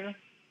here,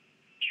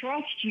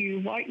 trust you,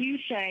 what you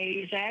say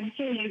is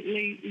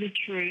absolutely the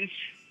truth,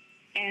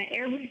 and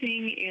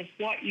everything is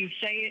what you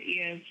say it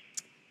is,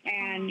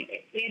 and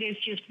it is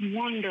just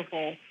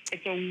wonderful.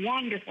 It's a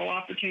wonderful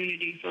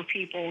opportunity for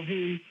people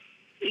who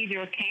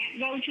either can't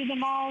go to the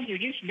malls or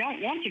just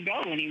don't want to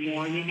go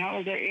anymore, you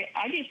know.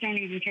 I just don't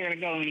even care to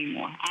go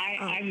anymore.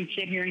 I can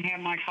sit here and have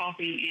my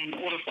coffee and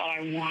order what I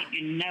want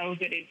and know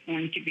that it's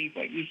going to be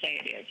what you say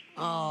it is.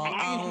 Oh,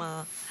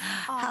 Alma,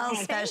 how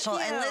how special.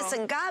 Thank you. And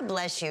listen, God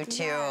bless you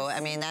too. Yes. I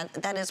mean,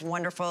 that is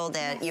wonderful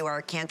that you are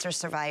a cancer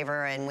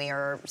survivor, and we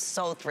are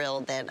so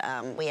thrilled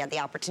that we had the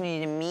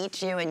opportunity to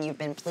meet you, and you've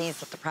been pleased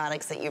with the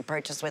products that you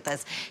purchased with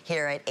us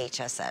here at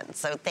HSN.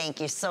 So thank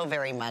you so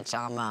very much,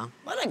 Alma.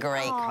 What a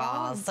great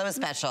cause. So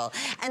special.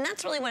 And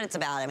that's really what it's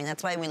about. I mean,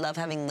 that's why we love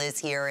having Liz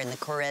here and the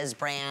KORRES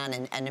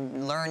brand,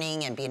 and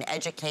learning and being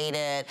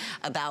educated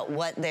about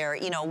what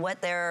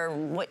their,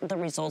 what the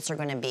results are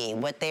going to be,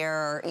 what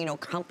their,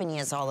 company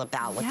is all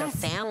about, what their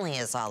family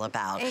is all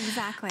about.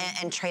 Exactly.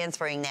 And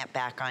transferring that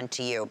back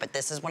onto you. But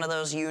this is one of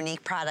those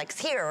unique products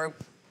here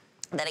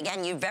that,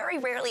 again, you very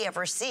rarely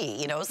ever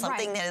see,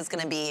 something that is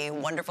going to be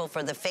wonderful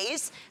for the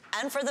face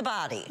and for the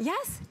body.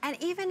 Yes,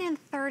 and even in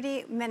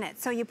 30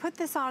 minutes. So you put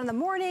this on in the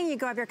morning, you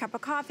go have your cup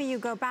of coffee, you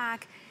go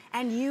back,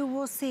 and you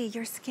will see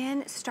your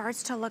skin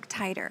starts to look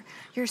tighter.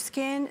 Your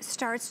skin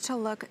starts to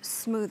look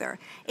smoother.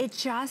 It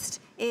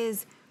just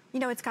is,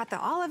 it's got the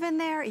olive in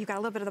there, you've got a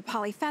little bit of the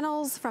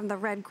polyphenols from the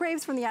red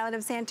grapes from the island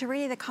of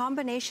Santorini. The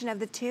combination of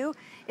the two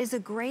is a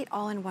great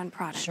all-in-one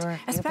product. Sure,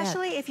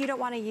 especially if you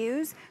don't want to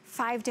use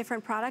 5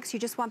 different products, you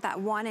just want that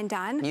one and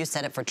done. You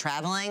said it for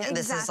traveling.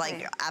 Exactly. This is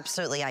like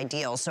absolutely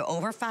ideal. So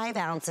over 5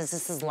 ounces,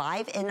 this is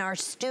live in our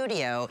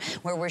studio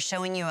where we're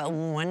showing you a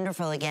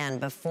wonderful, again,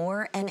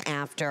 before and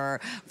after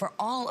for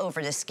all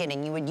over the skin.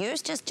 And you would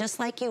use just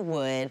like you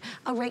would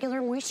a regular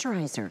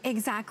moisturizer.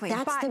 Exactly.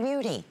 That's the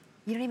beauty.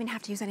 You don't even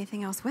have to use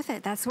anything else with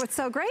it. That's what's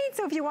so great.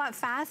 So if you want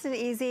fast and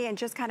easy and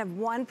just kind of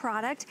one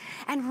product,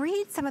 and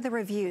read some of the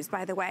reviews,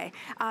 by the way.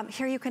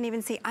 Here you can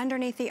even see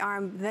underneath the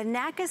arm, the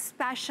neck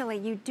especially,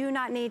 you do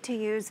not need to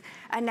use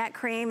a neck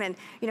cream. And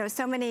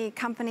so many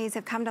companies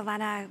have come to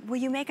Lena, will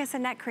you make us a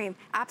neck cream?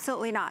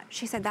 Absolutely not.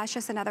 She said, that's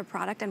just another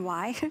product, and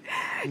why?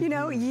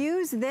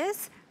 Use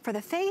this for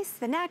the face,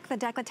 the neck, the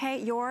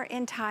décolleté, your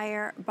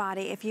entire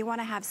body if you want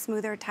to have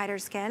smoother, tighter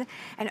skin.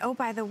 And oh,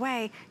 by the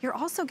way, you're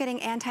also getting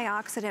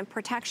antioxidant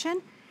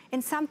protection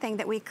in something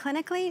that we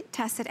clinically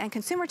tested and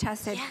consumer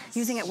tested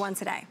using it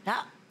once a day.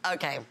 Yeah.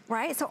 Okay.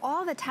 Right? So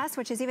all the tests,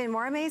 which is even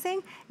more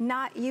amazing,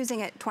 not using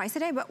it twice a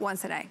day, but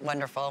once a day.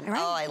 Wonderful.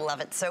 Right? Oh, I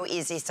love it. So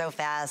easy, so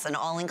fast, and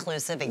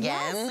all-inclusive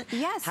again.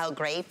 Yes. How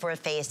great for a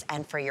face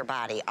and for your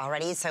body.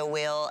 Already, so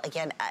we'll,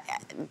 again,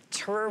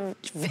 we're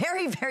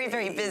very, very,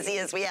 very busy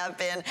as we have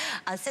been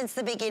since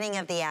the beginning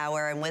of the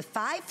hour. And with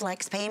 5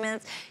 flex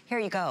payments, here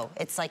you go.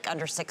 It's like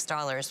under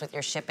 $6 with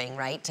your shipping,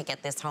 right? To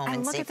get this home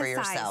and see for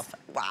yourself.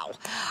 Wow.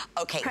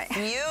 Okay,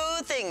 few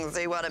things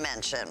we want to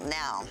mention.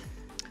 Now,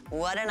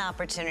 what an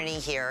opportunity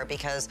here,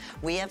 because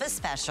we have a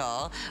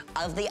special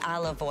of the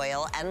olive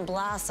oil and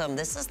blossom.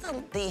 This is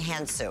the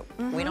hand soup.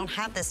 We don't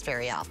have this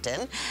very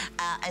often,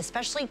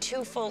 especially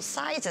 2 full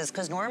sizes,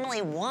 because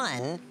normally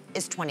one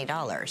is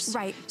 $20.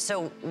 Right.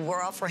 So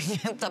we're offering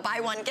the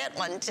buy one, get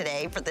one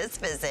today for this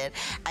visit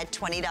at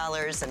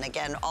 $20. And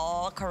again,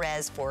 all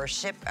KORRES for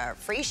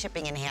free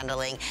shipping and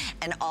handling,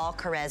 and all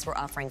KORRES we're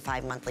offering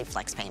 5 monthly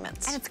flex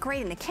payments. And it's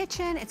great in the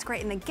kitchen, it's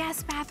great in the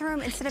guest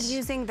bathroom, instead of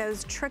using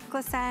those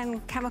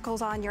triclosan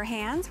chemicals on your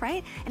hands,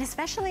 right? And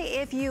especially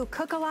if you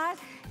cook a lot,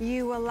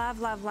 you will love,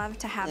 love, love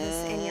to have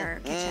this in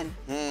your kitchen.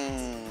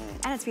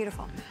 And it's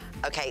beautiful.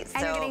 Okay, so.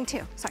 And you're getting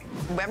 2, sorry.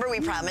 Remember we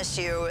promised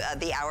you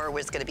the hour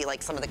was gonna be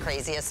like some of the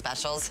craziest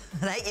specials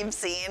that you've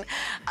seen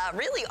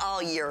really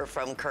all year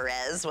from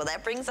KORRES. Well,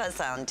 that brings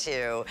us on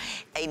to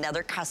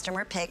another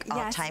customer pick,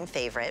 all-time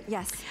favorite.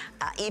 Yes.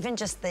 Even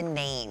just the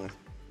name.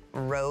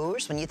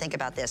 Rose, when you think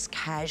about this,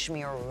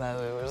 cashmere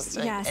rose,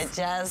 yes.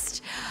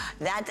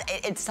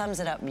 it sums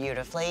it up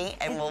beautifully,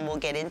 and we'll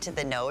get into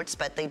the notes,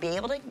 but they'd be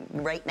able to,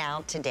 right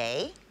now,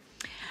 today,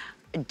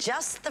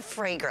 just the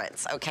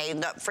fragrance, okay?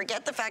 No,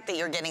 forget the fact that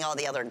you're getting all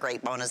the other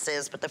great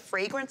bonuses, but the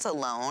fragrance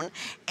alone,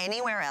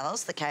 anywhere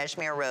else, the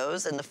cashmere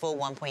rose in the full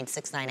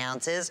 1.69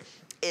 ounces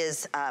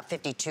is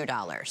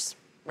 $52,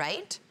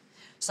 right?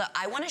 So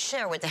I want to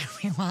share with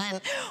everyone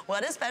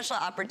what a special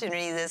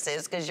opportunity this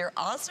is, because you're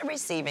also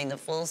receiving the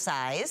full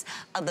size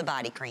of the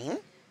body cream.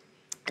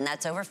 And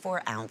that's over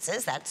 4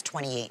 ounces, that's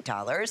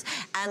 $28.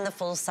 And the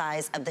full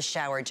size of the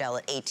shower gel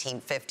at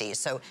 $18.50,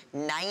 so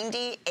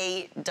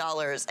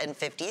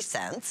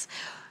 $98.50.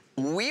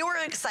 We were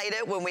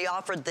excited when we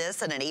offered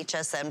this at an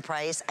HSN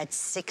price at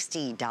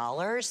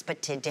 $60,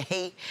 but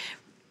today,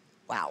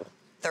 wow,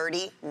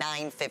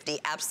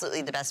 $39.50,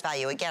 absolutely the best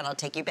value. Again, I'll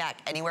take you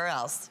back anywhere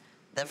else.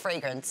 The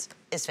fragrance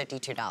is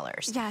 $52.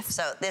 Yes.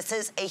 So this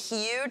is a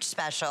huge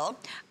special.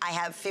 I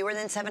have fewer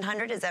than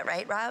 700, is that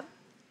right, Rob?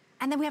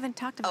 And then we haven't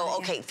talked about it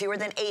okay, yet. fewer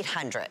than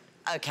 800.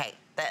 Okay,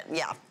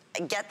 yeah.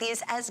 Get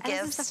these as gifts.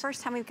 And this is the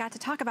first time we've got to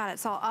talk about it,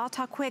 so I'll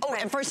talk quick. Oh,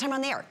 and first time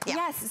on the air. Yeah.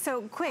 Yes,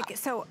 so quick.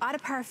 So eau de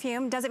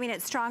parfum doesn't mean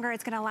it's stronger,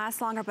 it's gonna last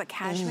longer, but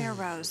cashmere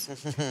rose.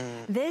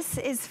 This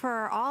is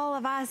for all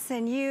of us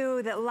and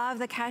you that love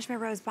the cashmere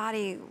rose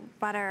body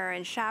butter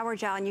and shower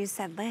gel, and you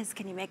said, Liz,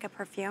 can you make a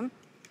perfume?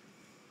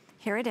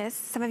 Here it is.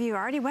 Some of you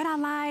already went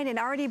online and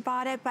already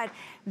bought it, but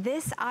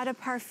this eau de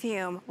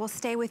parfum will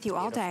stay with you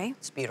all day.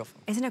 It's beautiful.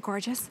 Isn't it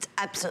gorgeous? It's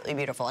absolutely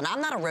beautiful. And I'm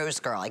not a rose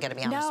girl, I gotta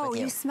be honest with you.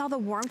 No, you smell the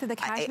warmth of the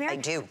cashmere. I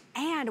do.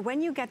 And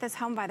when you get this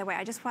home, by the way,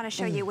 I just wanna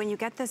show you, when you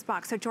get this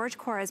box, so George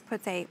KORRES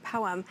puts a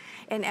poem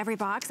in every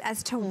box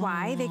as to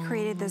why they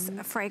created this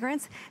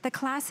fragrance. The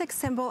classic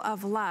symbol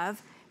of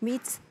love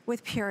meets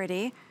with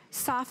purity,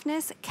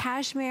 softness,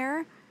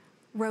 cashmere,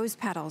 rose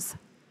petals.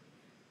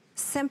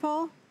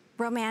 Simple,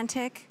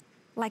 romantic,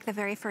 like the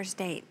very first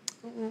date.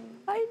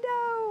 I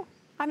know.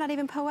 I'm not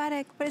even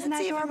poetic, but isn't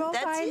that adorable?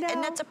 I know.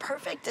 And that's a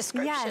perfect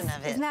description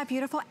of it. Isn't that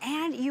beautiful?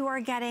 And you are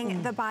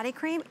getting the body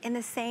cream in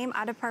the same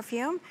eau de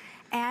parfum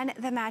and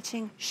the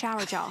matching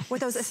shower gel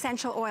with those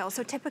essential oils.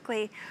 So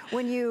typically,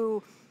 when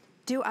you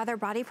do other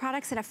body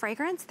products in a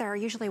fragrance, they're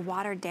usually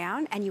watered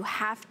down and you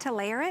have to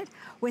layer it.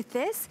 With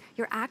this,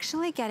 you're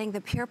actually getting the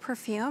pure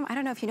perfume. I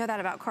don't know if you know that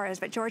about KORRES,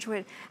 but George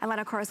and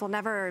Lena KORRES will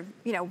never,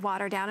 you know,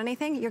 water down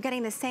anything. You're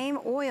getting the same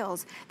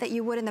oils that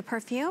you would in the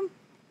perfume,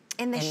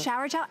 in the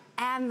shower gel,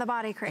 and the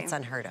body cream. It's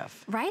unheard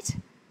of. Right?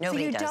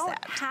 Nobody does that. So you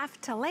don't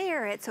have to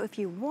layer it. So if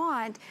you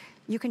want,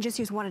 you can just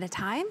use one at a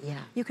time. Yeah.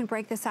 You can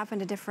break this up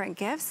into different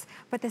gifts.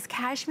 But this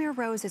cashmere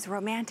rose is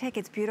romantic,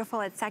 it's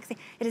beautiful, it's sexy.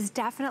 It is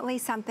definitely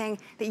something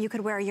that you could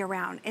wear year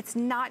round. It's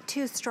not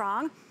too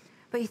strong,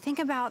 but you think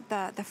about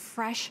the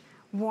fresh,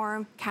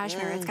 warm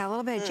cashmere. It's got a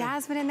little bit of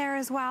jasmine in there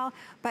as well,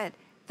 but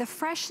the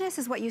freshness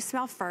is what you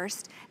smell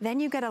first. Then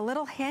you get a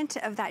little hint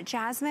of that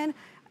jasmine,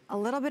 a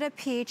little bit of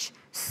peach,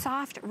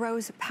 soft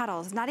rose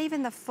petals, not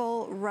even the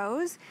full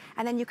rose,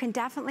 and then you can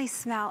definitely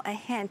smell a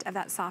hint of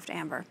that soft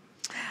amber.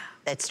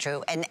 That's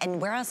true. And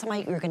where else am I,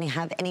 you're gonna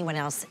have anyone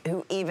else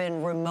who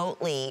even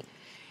remotely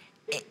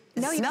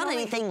smelled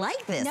anything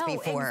like this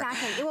before? No,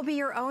 exactly. It will be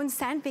your own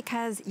scent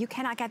because you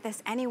cannot get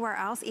this anywhere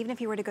else. Even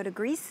if you were to go to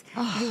Greece,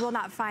 you will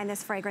not find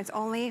this fragrance,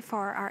 only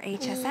for our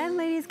HSN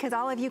ladies, because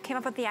all of you came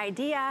up with the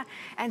idea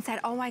and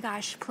said, oh my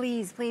gosh,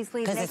 please, please,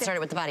 please. Because it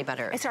started with the body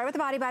butter. It started with the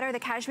body butter, the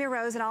cashmere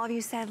rose, and all of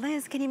you said,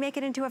 Liz, can you make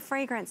it into a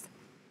fragrance?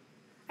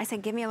 I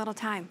said, give me a little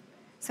time.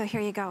 So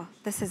here you go.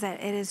 This is it.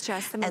 It is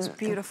just the most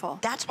beautiful.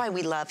 That's why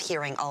we love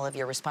hearing all of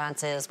your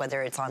responses,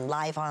 whether it's on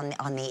live on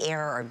the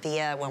air or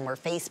via when we're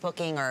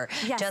Facebooking or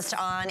just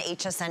on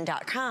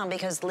hsn.com,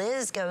 because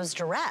Liz goes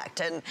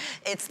direct and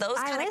it's those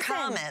kind of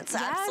comments.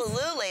 Yes.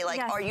 Absolutely. Like,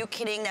 are you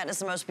kidding? That is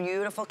the most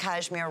beautiful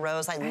cashmere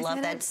rose. I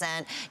love that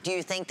scent. Do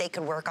you think they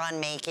could work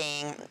on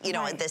making, you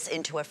know, this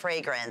into a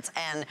fragrance?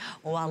 And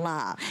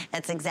voila.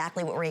 That's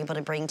exactly what we're able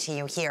to bring to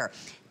you here.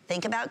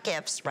 Think about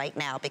gifts right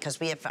now, because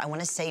we have, I want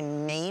to say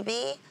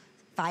maybe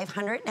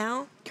 500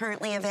 now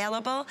currently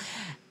available.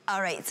 All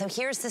right, so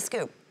here's the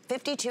scoop,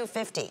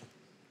 $52.50.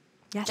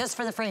 Yes. Just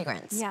for the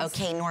fragrance,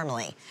 okay,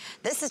 normally.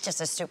 This is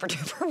just a super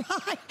duper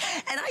buy.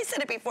 And I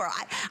said it before,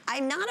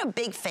 I'm not a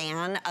big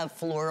fan of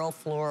floral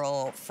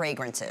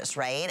fragrances,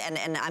 right?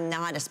 And I'm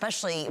not,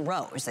 especially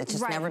rose. It's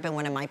just never been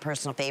one of my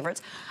personal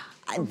favorites.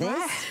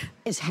 This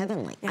is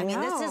heavenly. I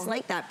mean, this is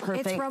like that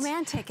perfect. It's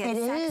romantic, it's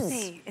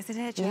sexy, isn't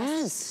it?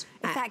 Yes.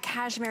 It's that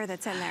cashmere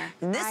that's in there.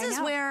 This is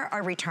where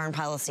our return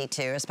policy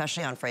too,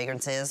 especially on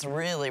fragrances,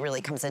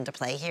 really comes into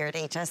play here at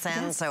HSN.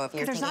 Yes. So if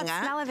you're thinking, there's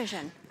not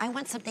smell-o-vision. I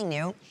want something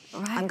new.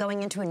 I'm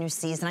going into a new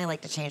season. I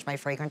like to change my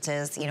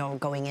fragrances, you know,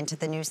 going into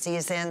the new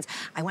seasons.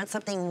 I want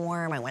something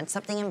warm. I want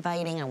something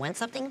inviting. I want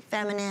something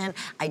feminine.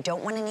 I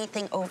don't want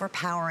anything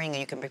overpowering. And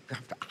you can be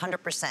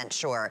 100%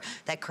 sure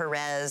that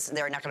KORRES,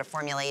 they're not going to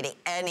formulate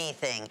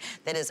anything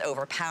that is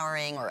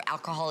overpowering or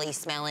alcohol-y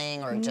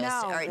smelling or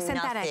just or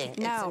synthetic.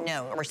 nothing.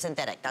 Or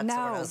synthetic. That's the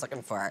word I was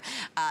looking for.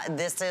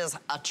 This is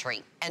a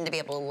treat. And to be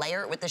able to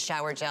layer it with the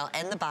shower gel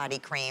and the body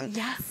cream.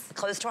 Yes.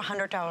 Close to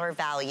 $100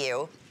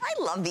 value.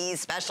 I love these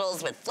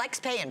specials with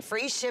FlexPay and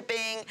free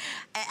shipping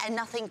and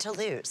nothing to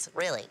lose,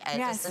 really.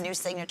 Just a new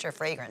signature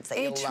fragrance that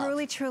you'll love.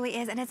 It truly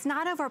is. And it's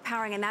not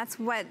overpowering. And that's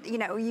what, you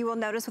know, you will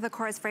notice with a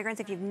KORRES fragrance.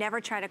 If you've never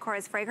tried a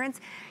KORRES fragrance,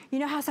 you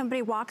know how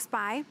somebody walks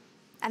by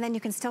and then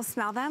you can still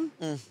smell them?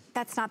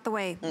 That's not the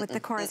way with the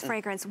KORRES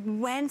fragrance.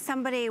 When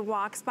somebody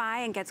walks by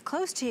and gets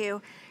close to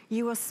you,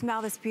 you will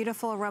smell this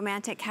beautiful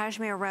romantic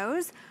cashmere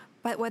rose,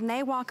 but when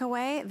they walk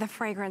away, the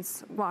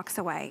fragrance walks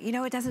away. You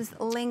know, it doesn't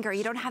linger.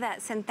 You don't have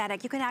that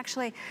synthetic. You can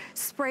actually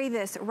spray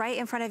this right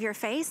in front of your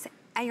face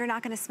and you're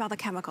not gonna smell the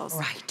chemicals.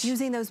 Right.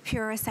 Using those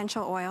pure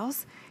essential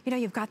oils. You know,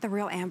 you've got the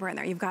real amber in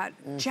there. You've got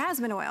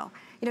jasmine oil.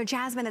 You know,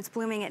 jasmine that's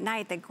blooming at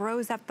night that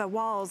grows up the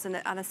walls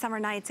on the summer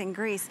nights in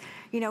Greece.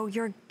 You know,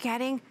 you're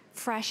getting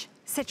fresh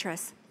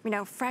citrus. You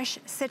know, fresh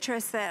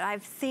citrus that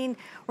I've seen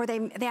where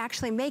they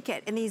actually make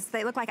it in these,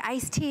 they look like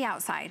iced tea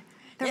outside.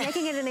 They're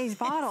making it in these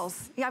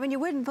bottles. Yeah, I mean, you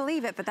wouldn't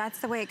believe it, but that's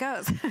the way it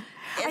goes.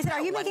 I said,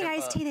 are you making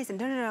iced tea? They said,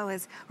 no,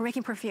 Liz, we're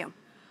making perfume.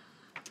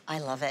 I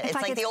love it. It's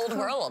like the old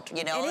world,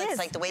 you know? It's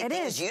like the way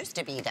things used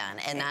to be done.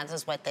 And that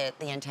is what the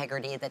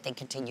integrity that they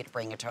continue to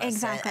bring to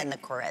us and the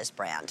KORRES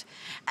brand.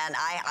 And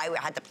I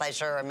had the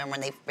pleasure, I remember when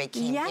they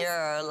came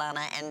here,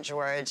 Lana and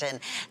George, and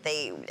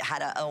they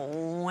had a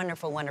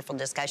wonderful, wonderful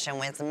discussion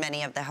with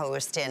many of the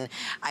hosts, and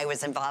I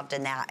was involved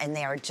in that. And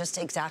they are just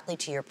exactly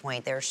to your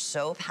point. They're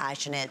so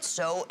passionate,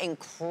 so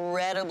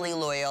incredibly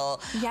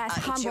loyal. Yes,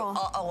 humble.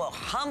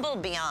 Humble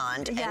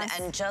beyond,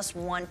 and just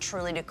want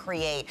truly to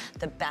create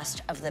the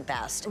best of the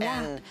best.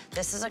 And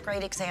this is a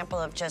great example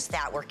of just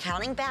that. We're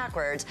counting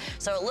backwards,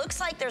 so it looks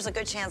like there's a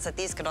good chance that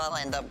these could all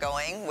end up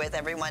going with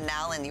everyone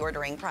now in the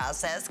ordering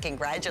process.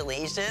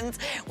 Congratulations.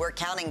 We're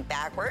counting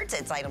backwards.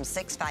 It's item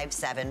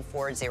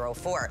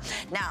 657404.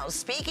 Now,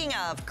 speaking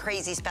of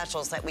crazy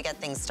specials that we got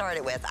things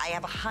started with, I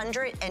have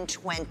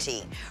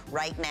 120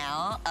 right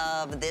now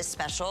of this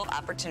special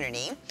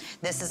opportunity.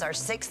 This is our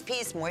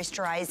 6-piece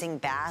moisturizing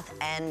bath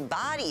and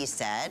body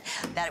set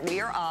that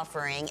we are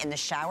offering in the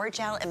shower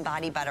gel and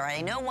body butter. I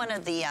know one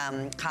of the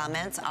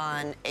comments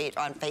on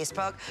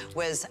Facebook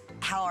was,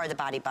 how are the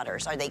body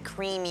butters? Are they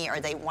creamy? Are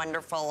they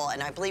wonderful?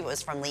 And I believe it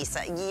was from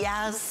Lisa.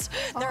 Yes,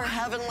 they're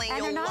heavenly. And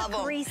You'll they're love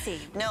not greasy.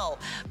 No,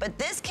 but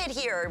this kit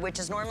here, which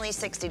is normally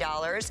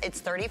 $60,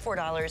 it's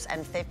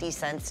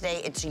 $34.50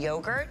 today. It's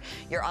yogurt.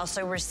 You're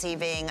also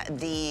receiving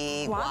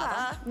the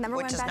guava,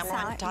 which is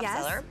 #1 top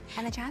seller.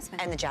 And the jasmine.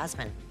 And the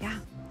jasmine. Yeah.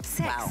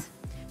 6. Wow.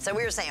 So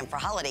we were saying for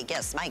holiday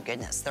gifts, my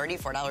goodness,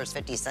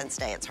 $34.50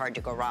 today. It's hard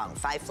to go wrong.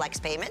 5 flex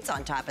payments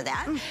on top of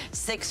that.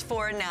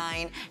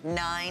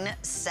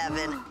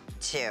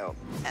 649,972.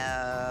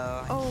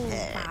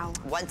 Okay. Wow.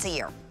 Once a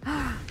year.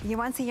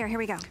 Once a year, here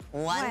we go.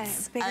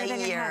 Once a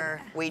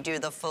year, we do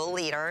the full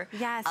liter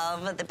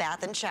of the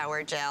bath and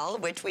shower gel,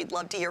 which we'd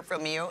love to hear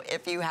from you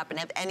if you happen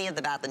to have any of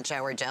the bath and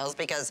shower gels,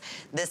 because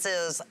this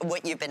is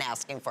what you've been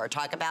asking for.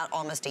 Talk about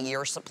almost a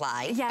year's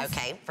supply. Yes.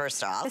 Okay,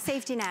 first off. The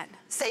safety net.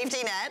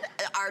 Safety net.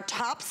 Our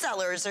top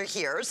sellers are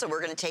here, so we're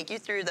going to take you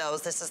through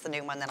those. This is the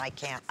new one that I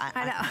can't.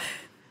 I know.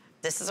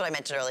 This is what I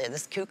mentioned earlier.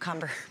 This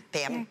cucumber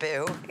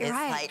bamboo is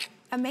like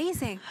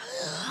amazing.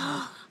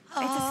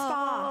 It's a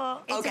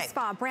spa. It's a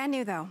spa. Brand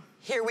new though.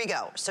 Here we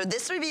go. So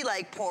this would be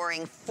like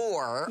pouring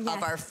 4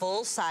 of our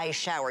full-size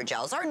shower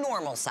gels, our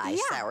normal size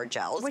shower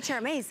gels, which are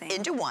amazing,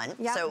 into one.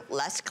 So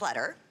less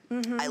clutter.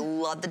 I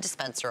love the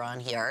dispenser on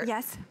here.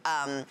 Yes.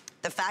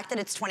 The fact that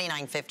it's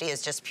 $29.50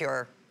 is just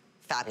pure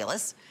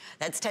fabulous.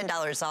 That's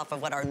 $10 off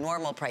of what our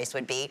normal price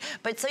would be.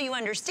 But so you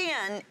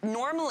understand,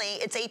 normally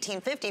it's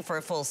 $18.50 for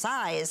a full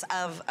size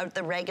of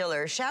the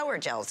regular shower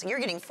gels. You're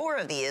getting 4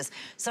 of these,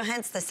 so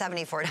hence the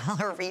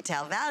 $74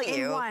 retail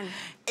value. In one.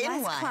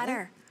 Less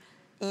clutter.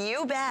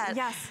 You bet.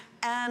 Yes.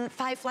 And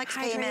 5 flex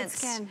payments.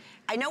 Skin.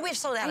 I know we've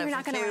sold out of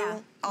a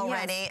few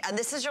already, and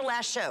this is your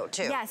last show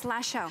too. Yes,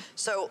 last show.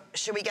 So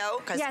should we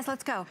go? Yes,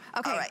 let's go.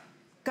 Okay. All right.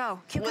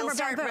 Go. Cucumber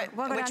bamboo.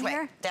 We'll go down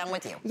here. Down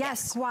with you.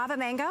 Yes. Guava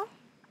mango.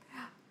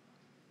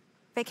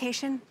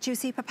 Vacation,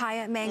 juicy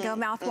papaya, mango,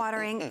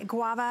 mouth-watering,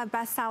 guava,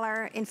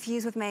 bestseller,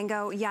 infused with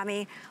mango,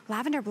 yummy.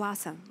 Lavender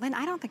blossom. Lynn,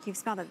 I don't think you've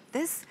smelled it.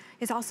 This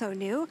is also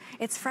new.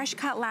 It's fresh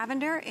cut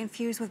lavender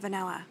infused with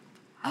vanilla.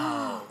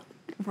 Oh,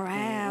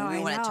 wow, we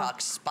want to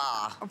talk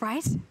spa.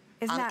 Right?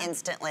 I'm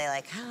instantly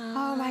like,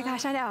 oh my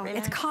gosh, I know.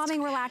 It's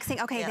calming,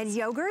 relaxing. Okay, then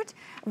yogurt,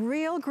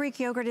 real Greek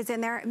yogurt is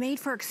in there, made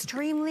for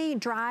extremely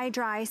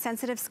dry,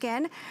 sensitive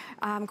skin.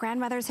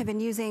 Grandmothers have been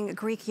using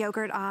Greek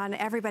yogurt on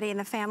everybody in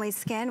the family's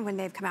skin when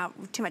they've come out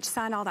with too much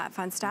sun, all that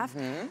fun stuff.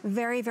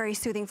 Very, very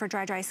soothing for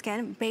dry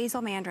skin.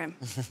 Basil mandarin.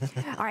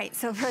 All right,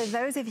 so for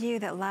those of you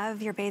that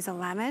love your basil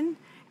lemon,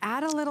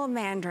 add a little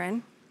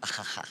mandarin.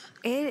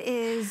 It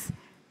is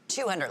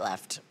 200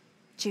 left.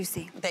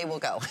 Juicy. They will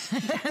go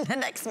in the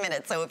next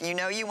minute. So if you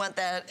know you want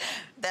that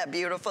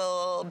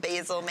beautiful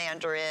basil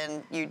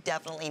mandarin, you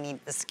definitely need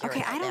the secure.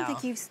 Okay, I don't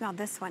think you've smelled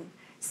this one.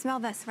 Smell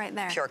this right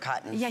there. Pure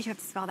cotton. Yeah, you have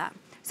to smell that.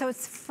 So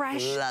it's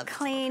fresh,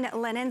 clean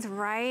linens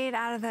right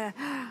out of the,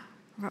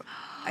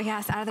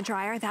 out of the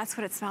dryer. That's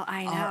what it smells.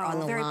 I know. On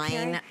the very line,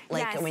 pure.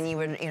 like when you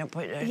would,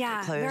 put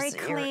clothes. Very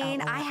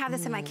clean. I have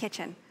this in my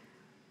kitchen.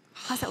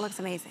 Plus, it looks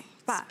amazing.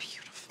 But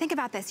think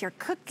about this. You're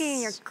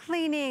cooking, you're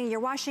cleaning, you're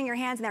washing your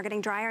hands, and they're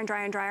getting drier and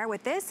drier and drier.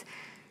 With this,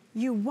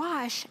 you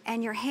wash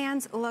and your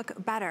hands look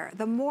better.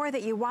 The more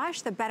that you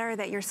wash, the better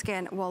that your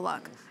skin will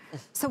look.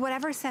 So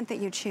whatever scent that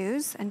you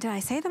choose, and did I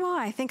say them all?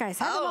 I think I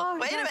said them all.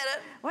 Wait a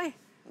minute. Wait.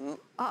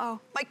 Uh-oh.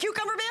 My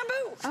cucumber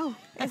bamboo. Oh,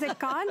 is it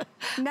gone?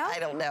 No? I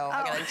don't know.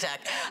 I gotta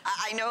check.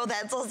 I know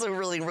that's also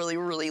really, really,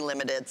 really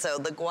limited. So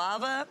the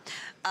guava,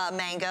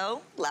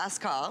 mango, last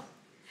call,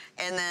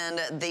 and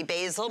then the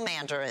basil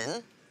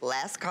mandarin,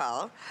 last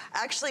call.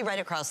 Actually, right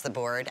across the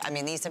board. I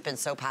mean, these have been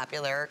so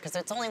popular because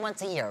it's only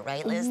once a year,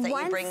 right, Liz? That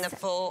you bring the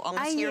full,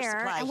 almost year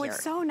supply and here.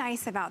 What's so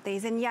nice about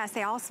these, and yes,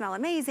 they all smell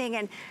amazing,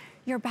 and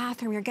your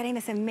bathroom, you're getting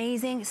this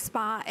amazing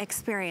spa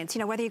experience.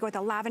 Whether you go with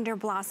a lavender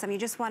blossom, you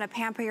just want to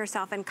pamper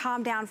yourself and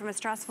calm down from a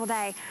stressful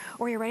day,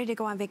 or you're ready to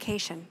go on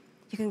vacation.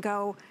 You can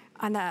go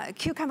on the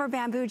cucumber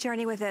bamboo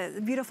journey with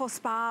a beautiful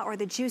spa, or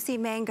the juicy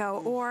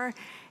mango, or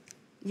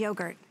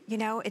yogurt. You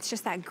know, it's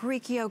just that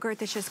Greek yogurt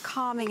that's just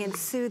calming and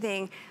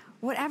soothing.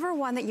 Whatever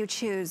one that you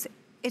choose,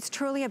 it's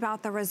truly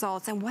about the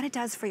results and what it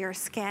does for your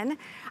skin.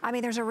 I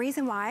mean, there's a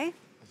reason why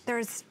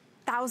there's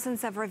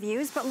thousands of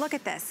reviews, but look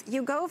at this.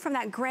 You go from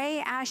that gray,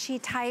 ashy,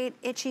 tight,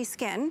 itchy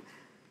skin.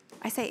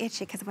 I say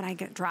itchy because when I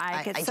get dry,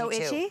 I get so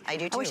itchy. I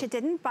do too. I wish it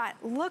didn't, but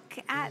look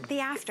at the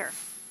after.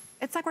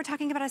 It's like we're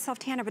talking about a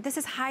self-tanner, but this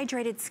is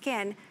hydrated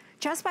skin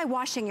just by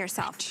washing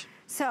yourself. Right.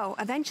 So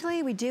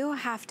eventually we do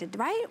have to,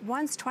 right?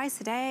 Once, twice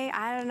a day,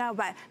 I don't know,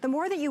 but the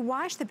more that you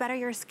wash, the better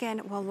your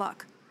skin will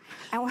look.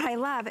 And what I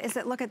love is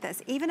that, look at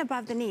this, even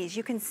above the knees,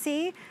 you can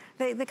see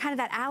the kind of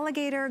that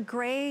alligator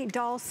gray,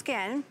 dull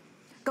skin.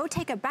 Go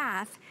take a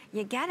bath,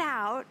 you get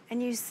out,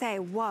 and you say,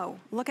 whoa,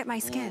 look at my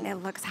skin. It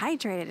looks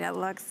hydrated, it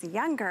looks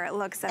younger, it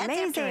looks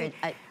amazing.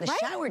 That's after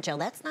the shower gel,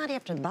 that's not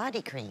after the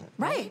body cream.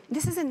 Right,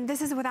 this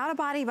is without a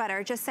body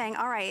butter, just saying,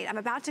 all right, I'm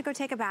about to go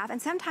take a bath. And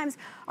sometimes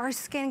our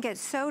skin gets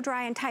so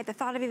dry and tight, the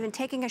thought of even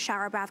taking a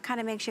shower bath kind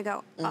of makes you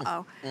go,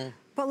 uh-oh.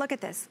 But look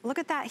at this, look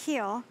at that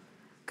heel.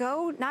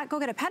 Not go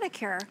get a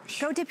pedicure,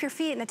 go dip your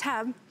feet in the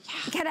tub,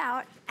 get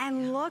out,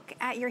 and look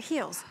at your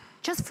heels,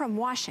 just from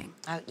washing.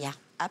 Oh, yeah.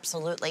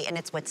 Absolutely, and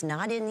it's what's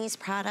not in these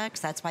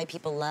products. That's why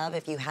people love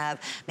if you have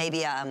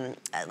maybe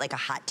like a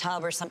hot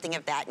tub or something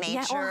of that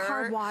nature. Yeah, or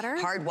hard water.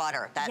 Hard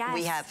water that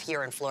we have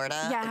here in Florida.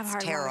 Yeah,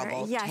 it's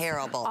terrible,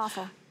 terrible.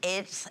 Awful.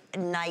 It's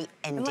night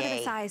and day. Look at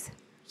the size.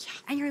 Yeah.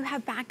 And you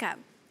have backup.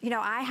 You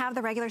know, I have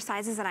the regular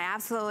sizes and I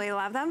absolutely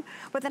love them,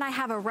 but then I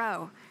have a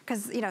row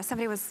because, you know,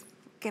 somebody was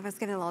giving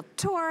a little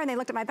tour and they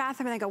looked at my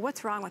bathroom and they go,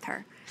 what's wrong with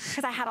her?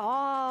 Because I had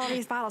all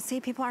these bottles.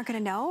 See, people aren't gonna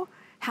know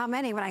how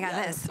many when I got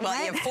this. Well,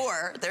 right? you have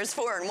 4. There's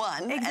 4 in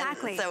one.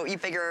 Exactly. And so you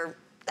figure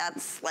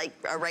that's like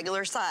a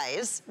regular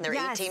size. They're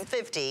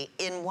 $18.50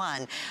 in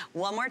one.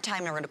 One more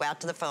time, and we're gonna go out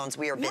to the phones.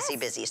 We are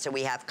busy. So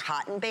we have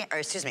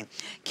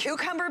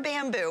cucumber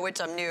bamboo,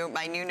 which I'm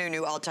my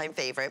new all-time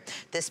favorite.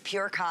 This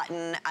pure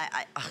cotton,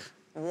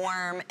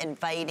 warm,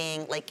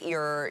 inviting, like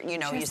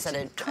you said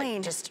it,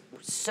 clean. Just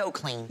so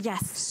clean.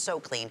 Yes. So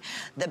clean.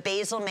 The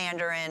basil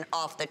mandarin,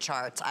 off the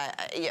charts. I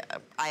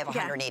have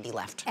 180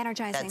 left.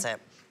 Energizing. That's it.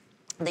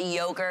 The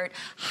yogurt,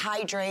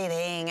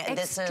 hydrating.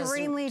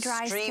 Extremely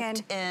dry skin.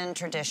 Steeped in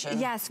tradition.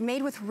 Yes,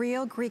 made with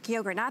real Greek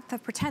yogurt, not the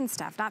pretend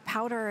stuff, not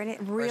powder,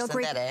 and real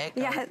Greek.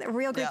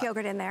 Real Greek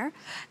yogurt in there.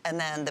 And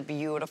then the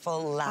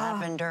beautiful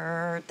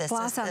lavender. This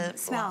blossom is the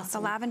smell,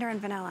 blossom. the lavender and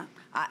vanilla.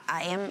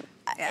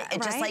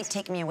 It just like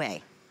take me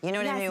away. You know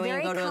what I mean? When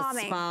you go to a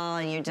spa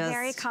and you just...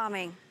 Very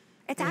calming.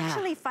 It's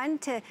actually fun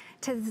to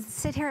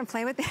sit here and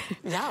play with it.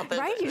 Yeah, but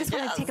right? You just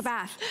want to take a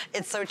bath.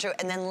 It's so true.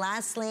 And then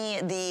lastly,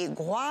 the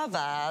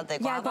guava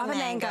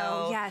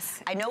mango.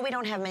 Yes. I know we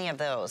don't have many of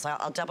those.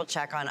 I'll double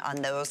check on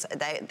those.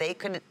 They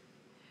could.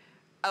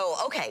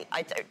 Oh, okay.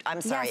 I'm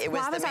sorry. Yes, it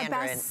was the guava's mandarin.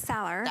 our best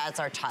seller. That's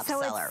our top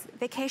seller. It's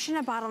vacation in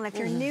a bottle, and if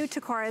you're new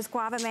to KORRES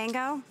guava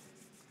mango,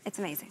 it's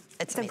amazing.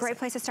 It's a great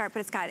place to start, but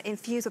it's got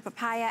infused with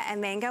papaya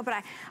and mango.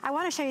 But I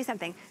want to show you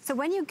something. So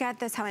when you get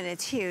this home, and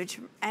it's huge,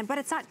 but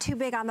it's not too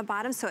big on the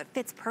bottom, so it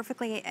fits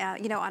perfectly,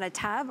 on a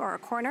tub or a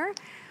corner.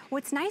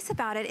 What's nice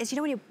about it is,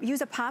 when you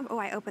use a pump, oh,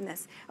 I opened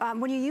this.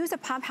 When you use a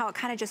pump, how it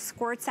kind of just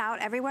squirts out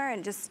everywhere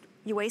and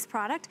you waste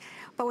product.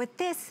 But with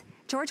this,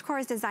 George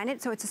KORRES designed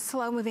it so it's a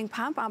slow-moving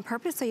pump on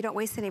purpose, so you don't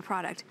waste any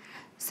product.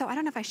 So I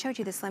don't know if I showed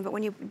you this, Lynn, but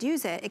when you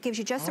use it, it gives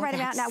you just the right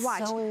amount. Now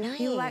watch. So nice.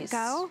 You let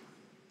go.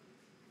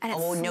 And it's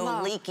slow.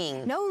 No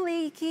leaking. No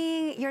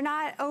leaking. You're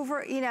not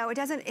over,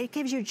 it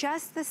gives you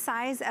just the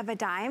size of a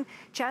dime,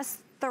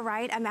 just the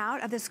right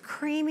amount of this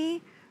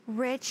creamy,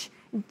 rich,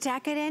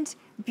 decadent,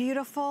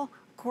 beautiful,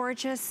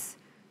 gorgeous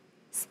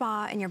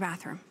spa in your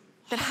bathroom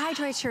that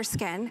hydrates your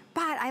skin.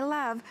 But I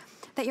love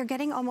that you're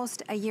getting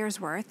almost a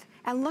year's worth.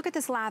 And look at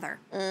this lather.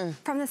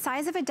 From the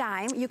size of a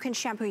dime, you can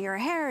shampoo your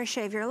hair,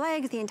 shave your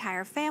legs, the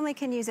entire family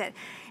can use it.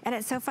 And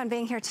it's so fun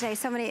being here today.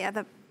 So many of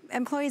the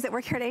employees that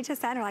work here at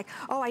HSN are like,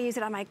 oh, I use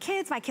it on my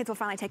kids will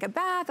finally take a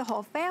bath, the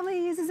whole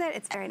family uses it,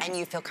 it's very nice. And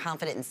you feel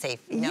confident and safe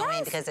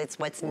knowing because it's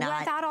what's not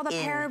without all the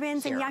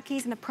parabens here. and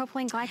yuckies and the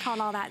propylene glycol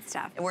and all that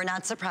stuff. We're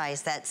not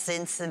surprised that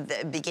since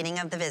the beginning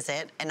of the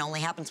visit, and only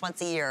happens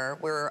once a year,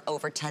 we're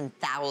over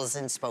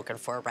 10,000 spoken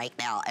for right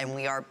now, and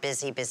we are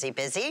busy.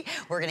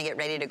 We're gonna get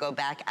ready to go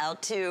back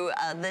out to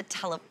the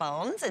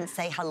telephones and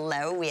say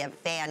hello. We have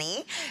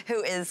Fanny,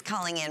 who is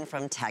calling in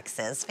from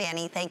Texas.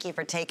 Fanny, thank you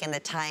for taking the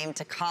time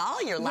to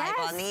call. You're live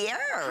on the air.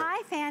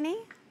 Hi, Fanny.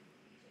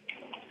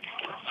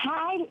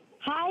 Hi,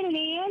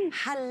 Lynn.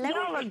 Hello.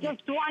 Y'all are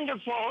just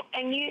wonderful,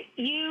 and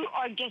you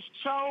are just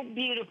so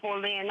beautiful,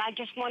 Lynn. I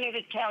just wanted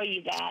to tell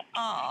you that.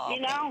 Oh,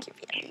 thank you,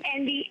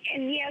 Fanny.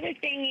 And the other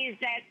thing is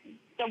that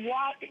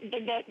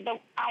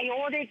I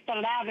ordered the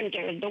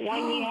lavender, the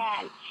one you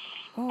had.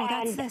 Oh,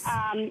 that's this.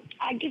 I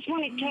just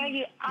want to tell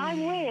you, I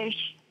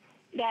wish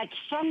that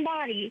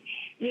somebody,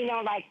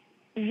 like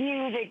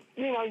you, that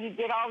you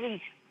did all these,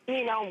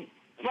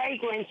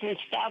 fragrance and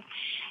stuff,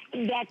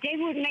 that they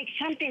would make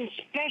something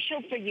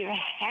special for your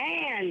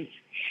hands.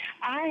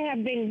 I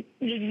have been,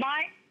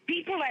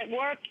 people at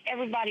work,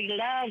 everybody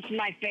loves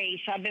my face.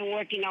 I've been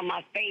working on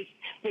my face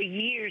for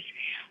years.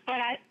 But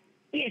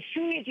as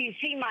soon as you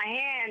see my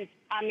hands,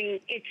 I mean,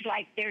 it's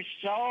like they're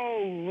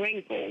so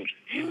wrinkled.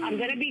 I'm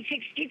going to be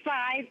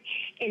 65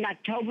 in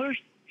October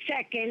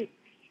 2nd,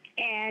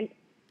 and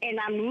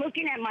I'm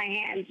looking at my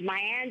hands. My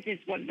hands is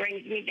what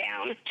brings me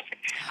down.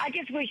 I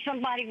just wish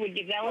somebody would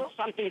develop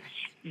something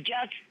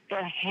just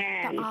for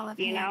hands,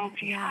 you know?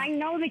 Yeah. I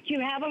know that you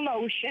have a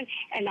lotion,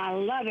 and I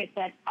love it,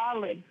 that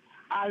olive.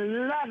 I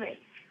love it.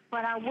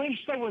 But I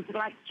wish there was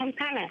like some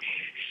kind of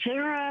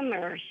serum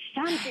or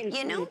something.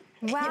 You know,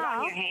 well,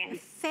 on your hands.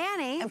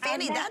 Fanny. And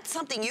Fanny, that's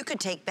something you could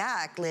take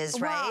back, Liz,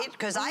 right?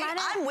 Because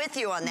I'm with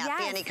you on that, yes.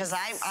 Fanny, because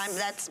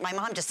that's my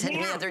mom just said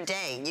the other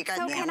day. You got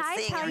so can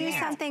I tell you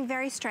something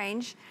very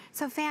strange?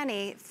 So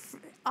Fanny,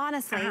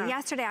 honestly,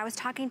 yesterday I was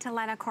talking to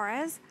Lena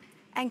KORRES,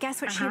 and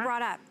guess what she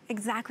brought up?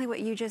 Exactly what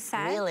you just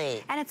said.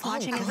 Really? And it's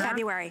launching in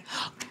February.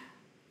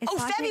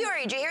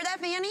 February. Did you hear that,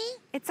 Fanny?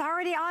 It's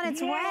already on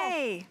its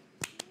way.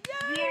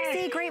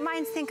 Yay. See, great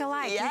minds think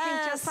alike. Yes. You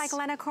think just like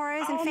Lena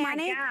KORRES and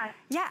Fanny? Oh, my God.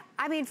 Yeah,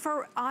 I mean,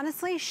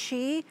 honestly,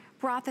 she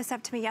brought this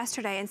up to me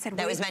yesterday and said...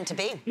 That was meant to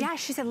be. Yeah,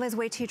 she said, Liz,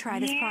 wait till you try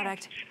this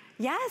product.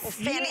 Yes. Well,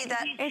 Fanny,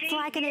 it's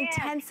like an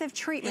intensive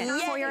treatment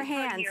for your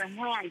hands.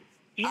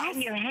 Yes.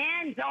 On your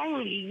hands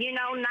only, you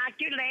know, not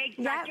your legs,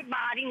 not your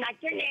body, not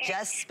your neck.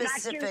 Just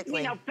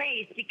specifically. Not your,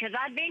 face, because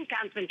I've been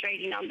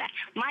concentrating on that.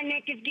 My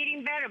neck is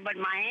getting better, but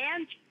my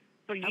hands...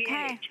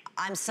 Okay.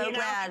 I'm so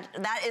glad.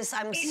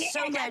 I'm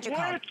so glad you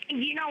called.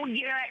 You know,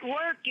 you're at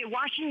work, you're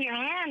washing your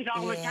hands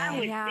all the time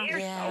with their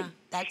soap.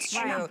 That's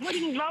true. And I'm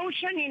putting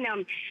lotion in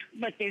them,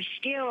 but they're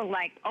still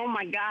like, oh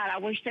my God, I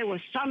wish there was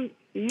some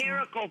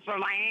miracle for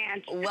my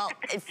hands. Well,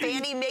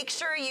 Fanny, make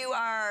sure you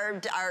are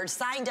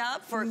signed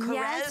up for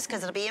KORRES,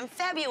 because it'll be in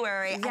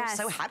February. I'm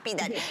so happy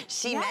that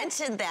she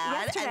mentioned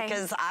that,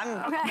 because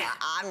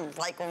I'm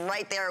like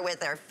right there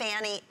with her.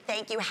 Fanny,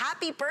 thank you.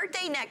 Happy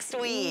birthday next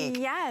week.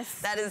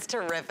 Yes. That is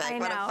terrific.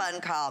 What a fun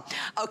call.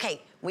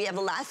 Okay, we have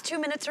the last 2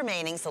 minutes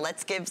remaining, so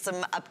let's give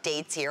some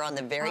updates here on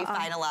the very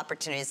final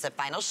opportunities. The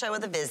final show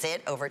of the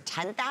visit, over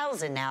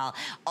 10,000 now.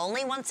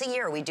 Only once a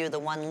year we do the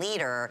 1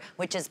 liter,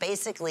 which is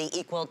basically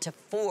equal to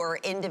 4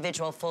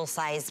 individual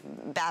full-size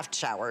bath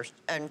showers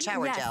and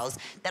shower gels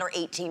that are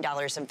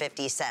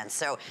 $18.50.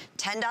 So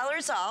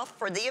 $10 off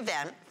for the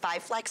event,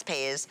 5 flex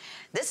pays.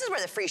 This is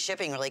where the free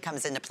shipping really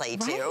comes into play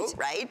too,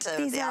 right?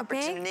 These the are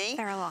opportunity. Big,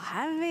 they're a little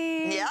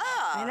heavy. Yeah.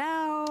 I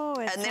know.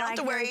 And they don't have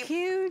to worry.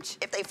 Huge.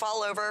 If they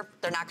fall over,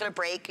 they're not going to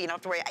break. You don't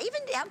have to worry.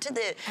 Even down to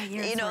the,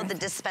 the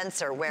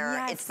dispenser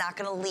where it's not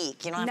going to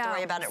leak. You don't have to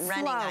worry about it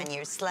running on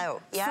you.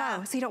 Slow. Yeah.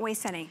 Slow, so you don't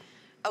waste any.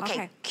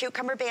 Okay,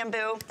 cucumber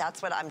bamboo,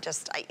 that's what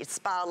it's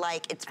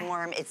spa-like, it's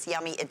warm, it's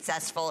yummy, it's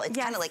zestful, it's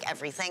kind of like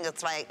everything.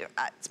 That's why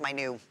it's my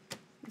new,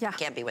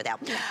 can't be without.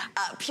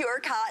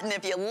 Pure cotton,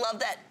 if you love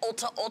that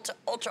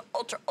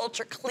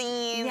ultra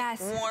clean,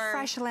 warm.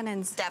 Fresh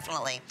linens.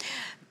 Definitely.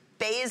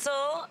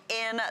 Basil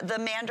in the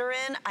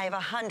mandarin, I have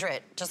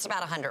 100, just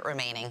about 100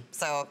 remaining.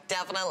 So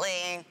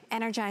definitely.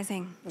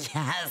 Energizing.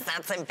 Yes,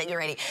 that's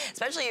invigorating.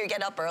 Especially you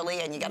get up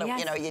early and you gotta,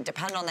 you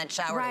depend on that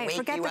shower to wake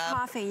you up. Forget the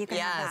coffee, you can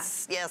have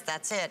that. Yes,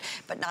 that's it.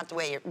 But not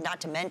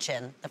to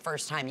mention the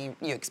first time you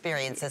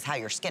experience this, how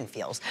your skin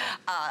feels.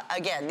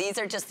 Again, these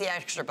are just the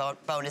extra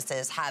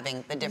bonuses,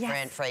 having the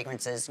different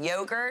fragrances.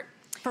 Yogurt.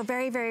 For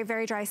very, very,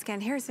 very dry skin,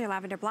 here's the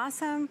lavender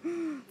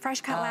blossom, fresh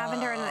cut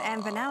lavender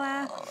and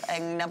vanilla.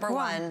 And number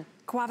one,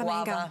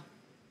 guava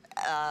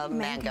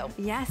mango.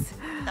 Yes.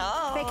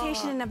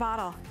 Vacation in a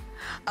bottle.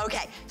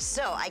 Okay,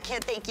 so I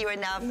can't thank you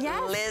enough.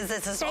 Liz,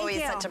 this is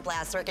always such a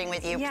blast working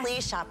with you.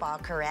 Please shop all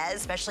KORRES,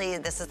 especially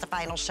this is the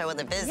final show of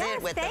the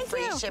visit with the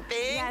free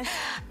shipping.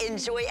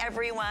 Enjoy,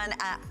 everyone.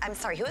 I'm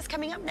sorry, who is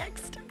coming up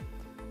next?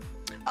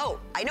 Oh,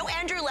 I know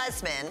Andrew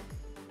Lesman.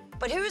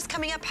 But who's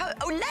coming up?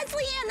 Oh,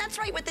 Leslie Ann, that's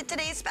right, with the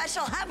Today's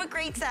Special. Have a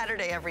great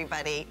Saturday,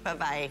 everybody.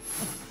 Bye-bye.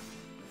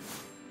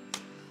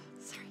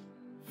 Sorry.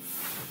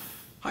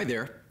 Hi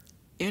there.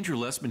 Andrew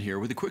Lesman here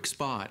with a quick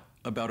spot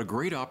about a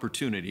great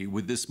opportunity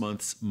with this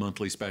month's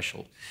monthly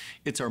special.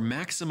 It's our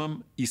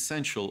Maximum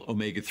Essential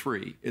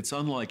Omega-3. It's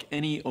unlike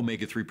any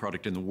omega-3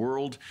 product in the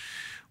world.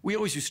 We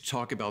always used to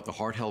talk about the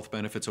heart health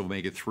benefits of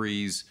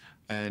omega-3s,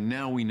 and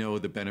now we know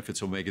the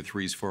benefits of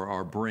omega-3s for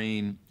our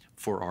brain,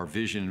 for our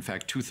vision. In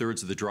fact,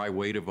 2/3 of the dry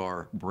weight of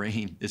our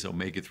brain is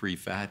omega-3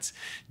 fats,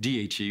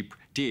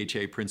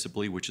 DHA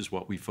principally, which is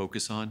what we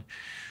focus on.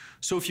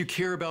 So if you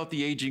care about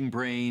the aging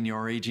brain,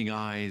 your aging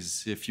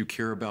eyes, if you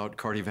care about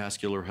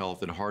cardiovascular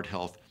health and heart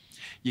health,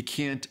 you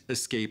can't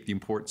escape the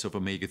importance of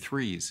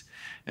omega-3s.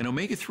 And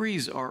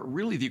omega-3s are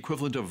really the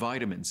equivalent of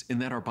vitamins in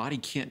that our body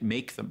can't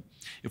make them.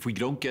 If we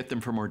don't get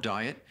them from our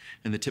diet,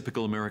 and the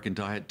typical American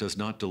diet does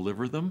not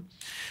deliver them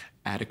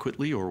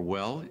adequately or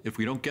well, if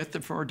we don't get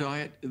them from our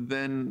diet,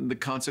 then the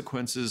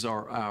consequences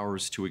are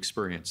ours to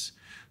experience.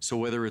 So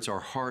whether it's our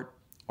heart,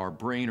 our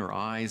brain, or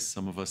eyes,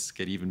 some of us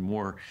get even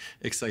more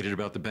excited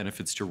about the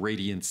benefits to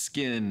radiant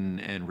skin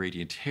and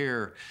radiant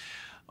hair.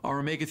 Our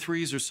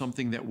omega-3s are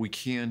something that we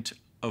can't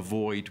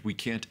avoid, we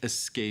can't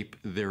escape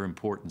their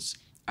importance.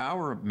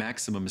 our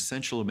maximum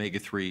essential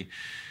omega-3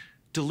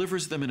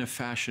 delivers them in a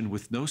fashion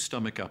with no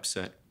stomach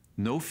upset,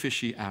 no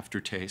fishy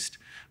aftertaste,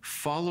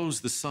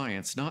 follows the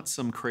science, not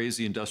some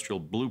crazy industrial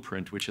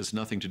blueprint which has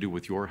nothing to do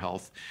with your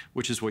health,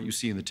 which is what you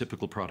see in the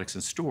typical products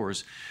in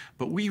stores,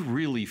 but we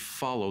really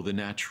follow the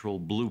natural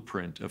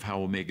blueprint of how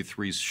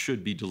omega-3s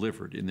should be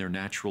delivered in their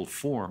natural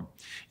form,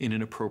 in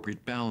an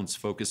appropriate balance,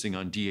 focusing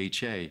on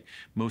DHA,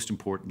 most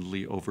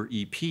importantly over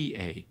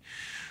EPA.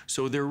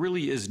 So there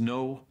really is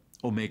no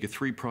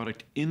omega-3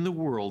 product in the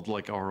world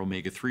like our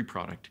omega-3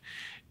 product.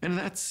 And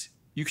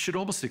you should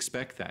almost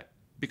expect that,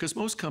 because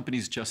most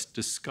companies just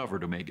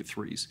discovered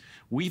omega-3s.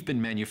 We've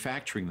been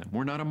manufacturing them.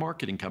 We're not a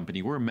marketing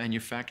company, we're a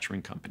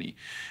manufacturing company.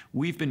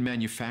 We've been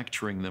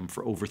manufacturing them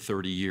for over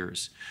 30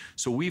 years.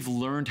 So we've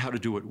learned how to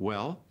do it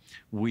well.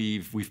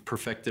 We've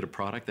perfected a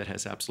product that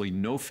has absolutely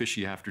no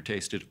fishy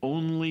aftertaste. It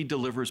only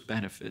delivers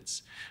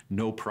benefits,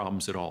 no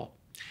problems at all.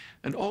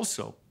 And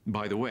also,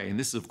 by the way, and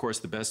this is of course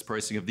the best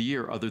pricing of the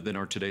year other than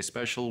our Today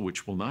Special,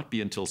 which will not be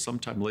until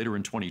sometime later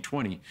in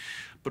 2020.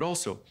 But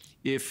also,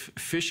 if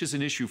fish is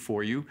an issue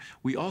for you,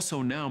 we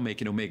also now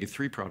make an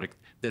omega-3 product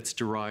that's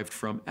derived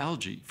from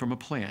algae, from a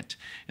plant,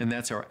 and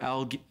that's our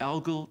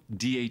algal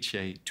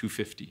DHA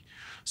 250.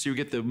 So you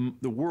get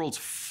the world's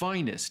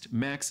finest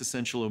max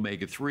essential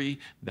omega-3.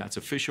 That's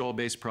a fish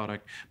oil-based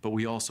product, but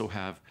we also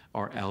have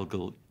our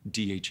algal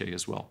DHA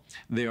as well.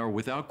 They are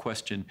without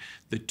question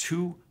the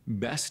two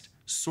best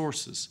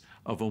sources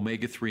of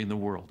omega-3 in the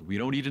world. We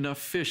don't eat enough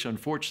fish,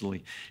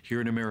 unfortunately,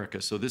 here in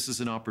America. So this is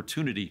an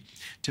opportunity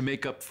to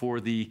make up for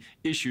the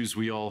issues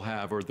we all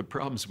have or the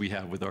problems we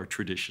have with our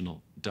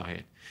traditional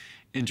diet.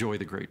 Enjoy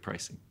the great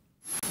pricing.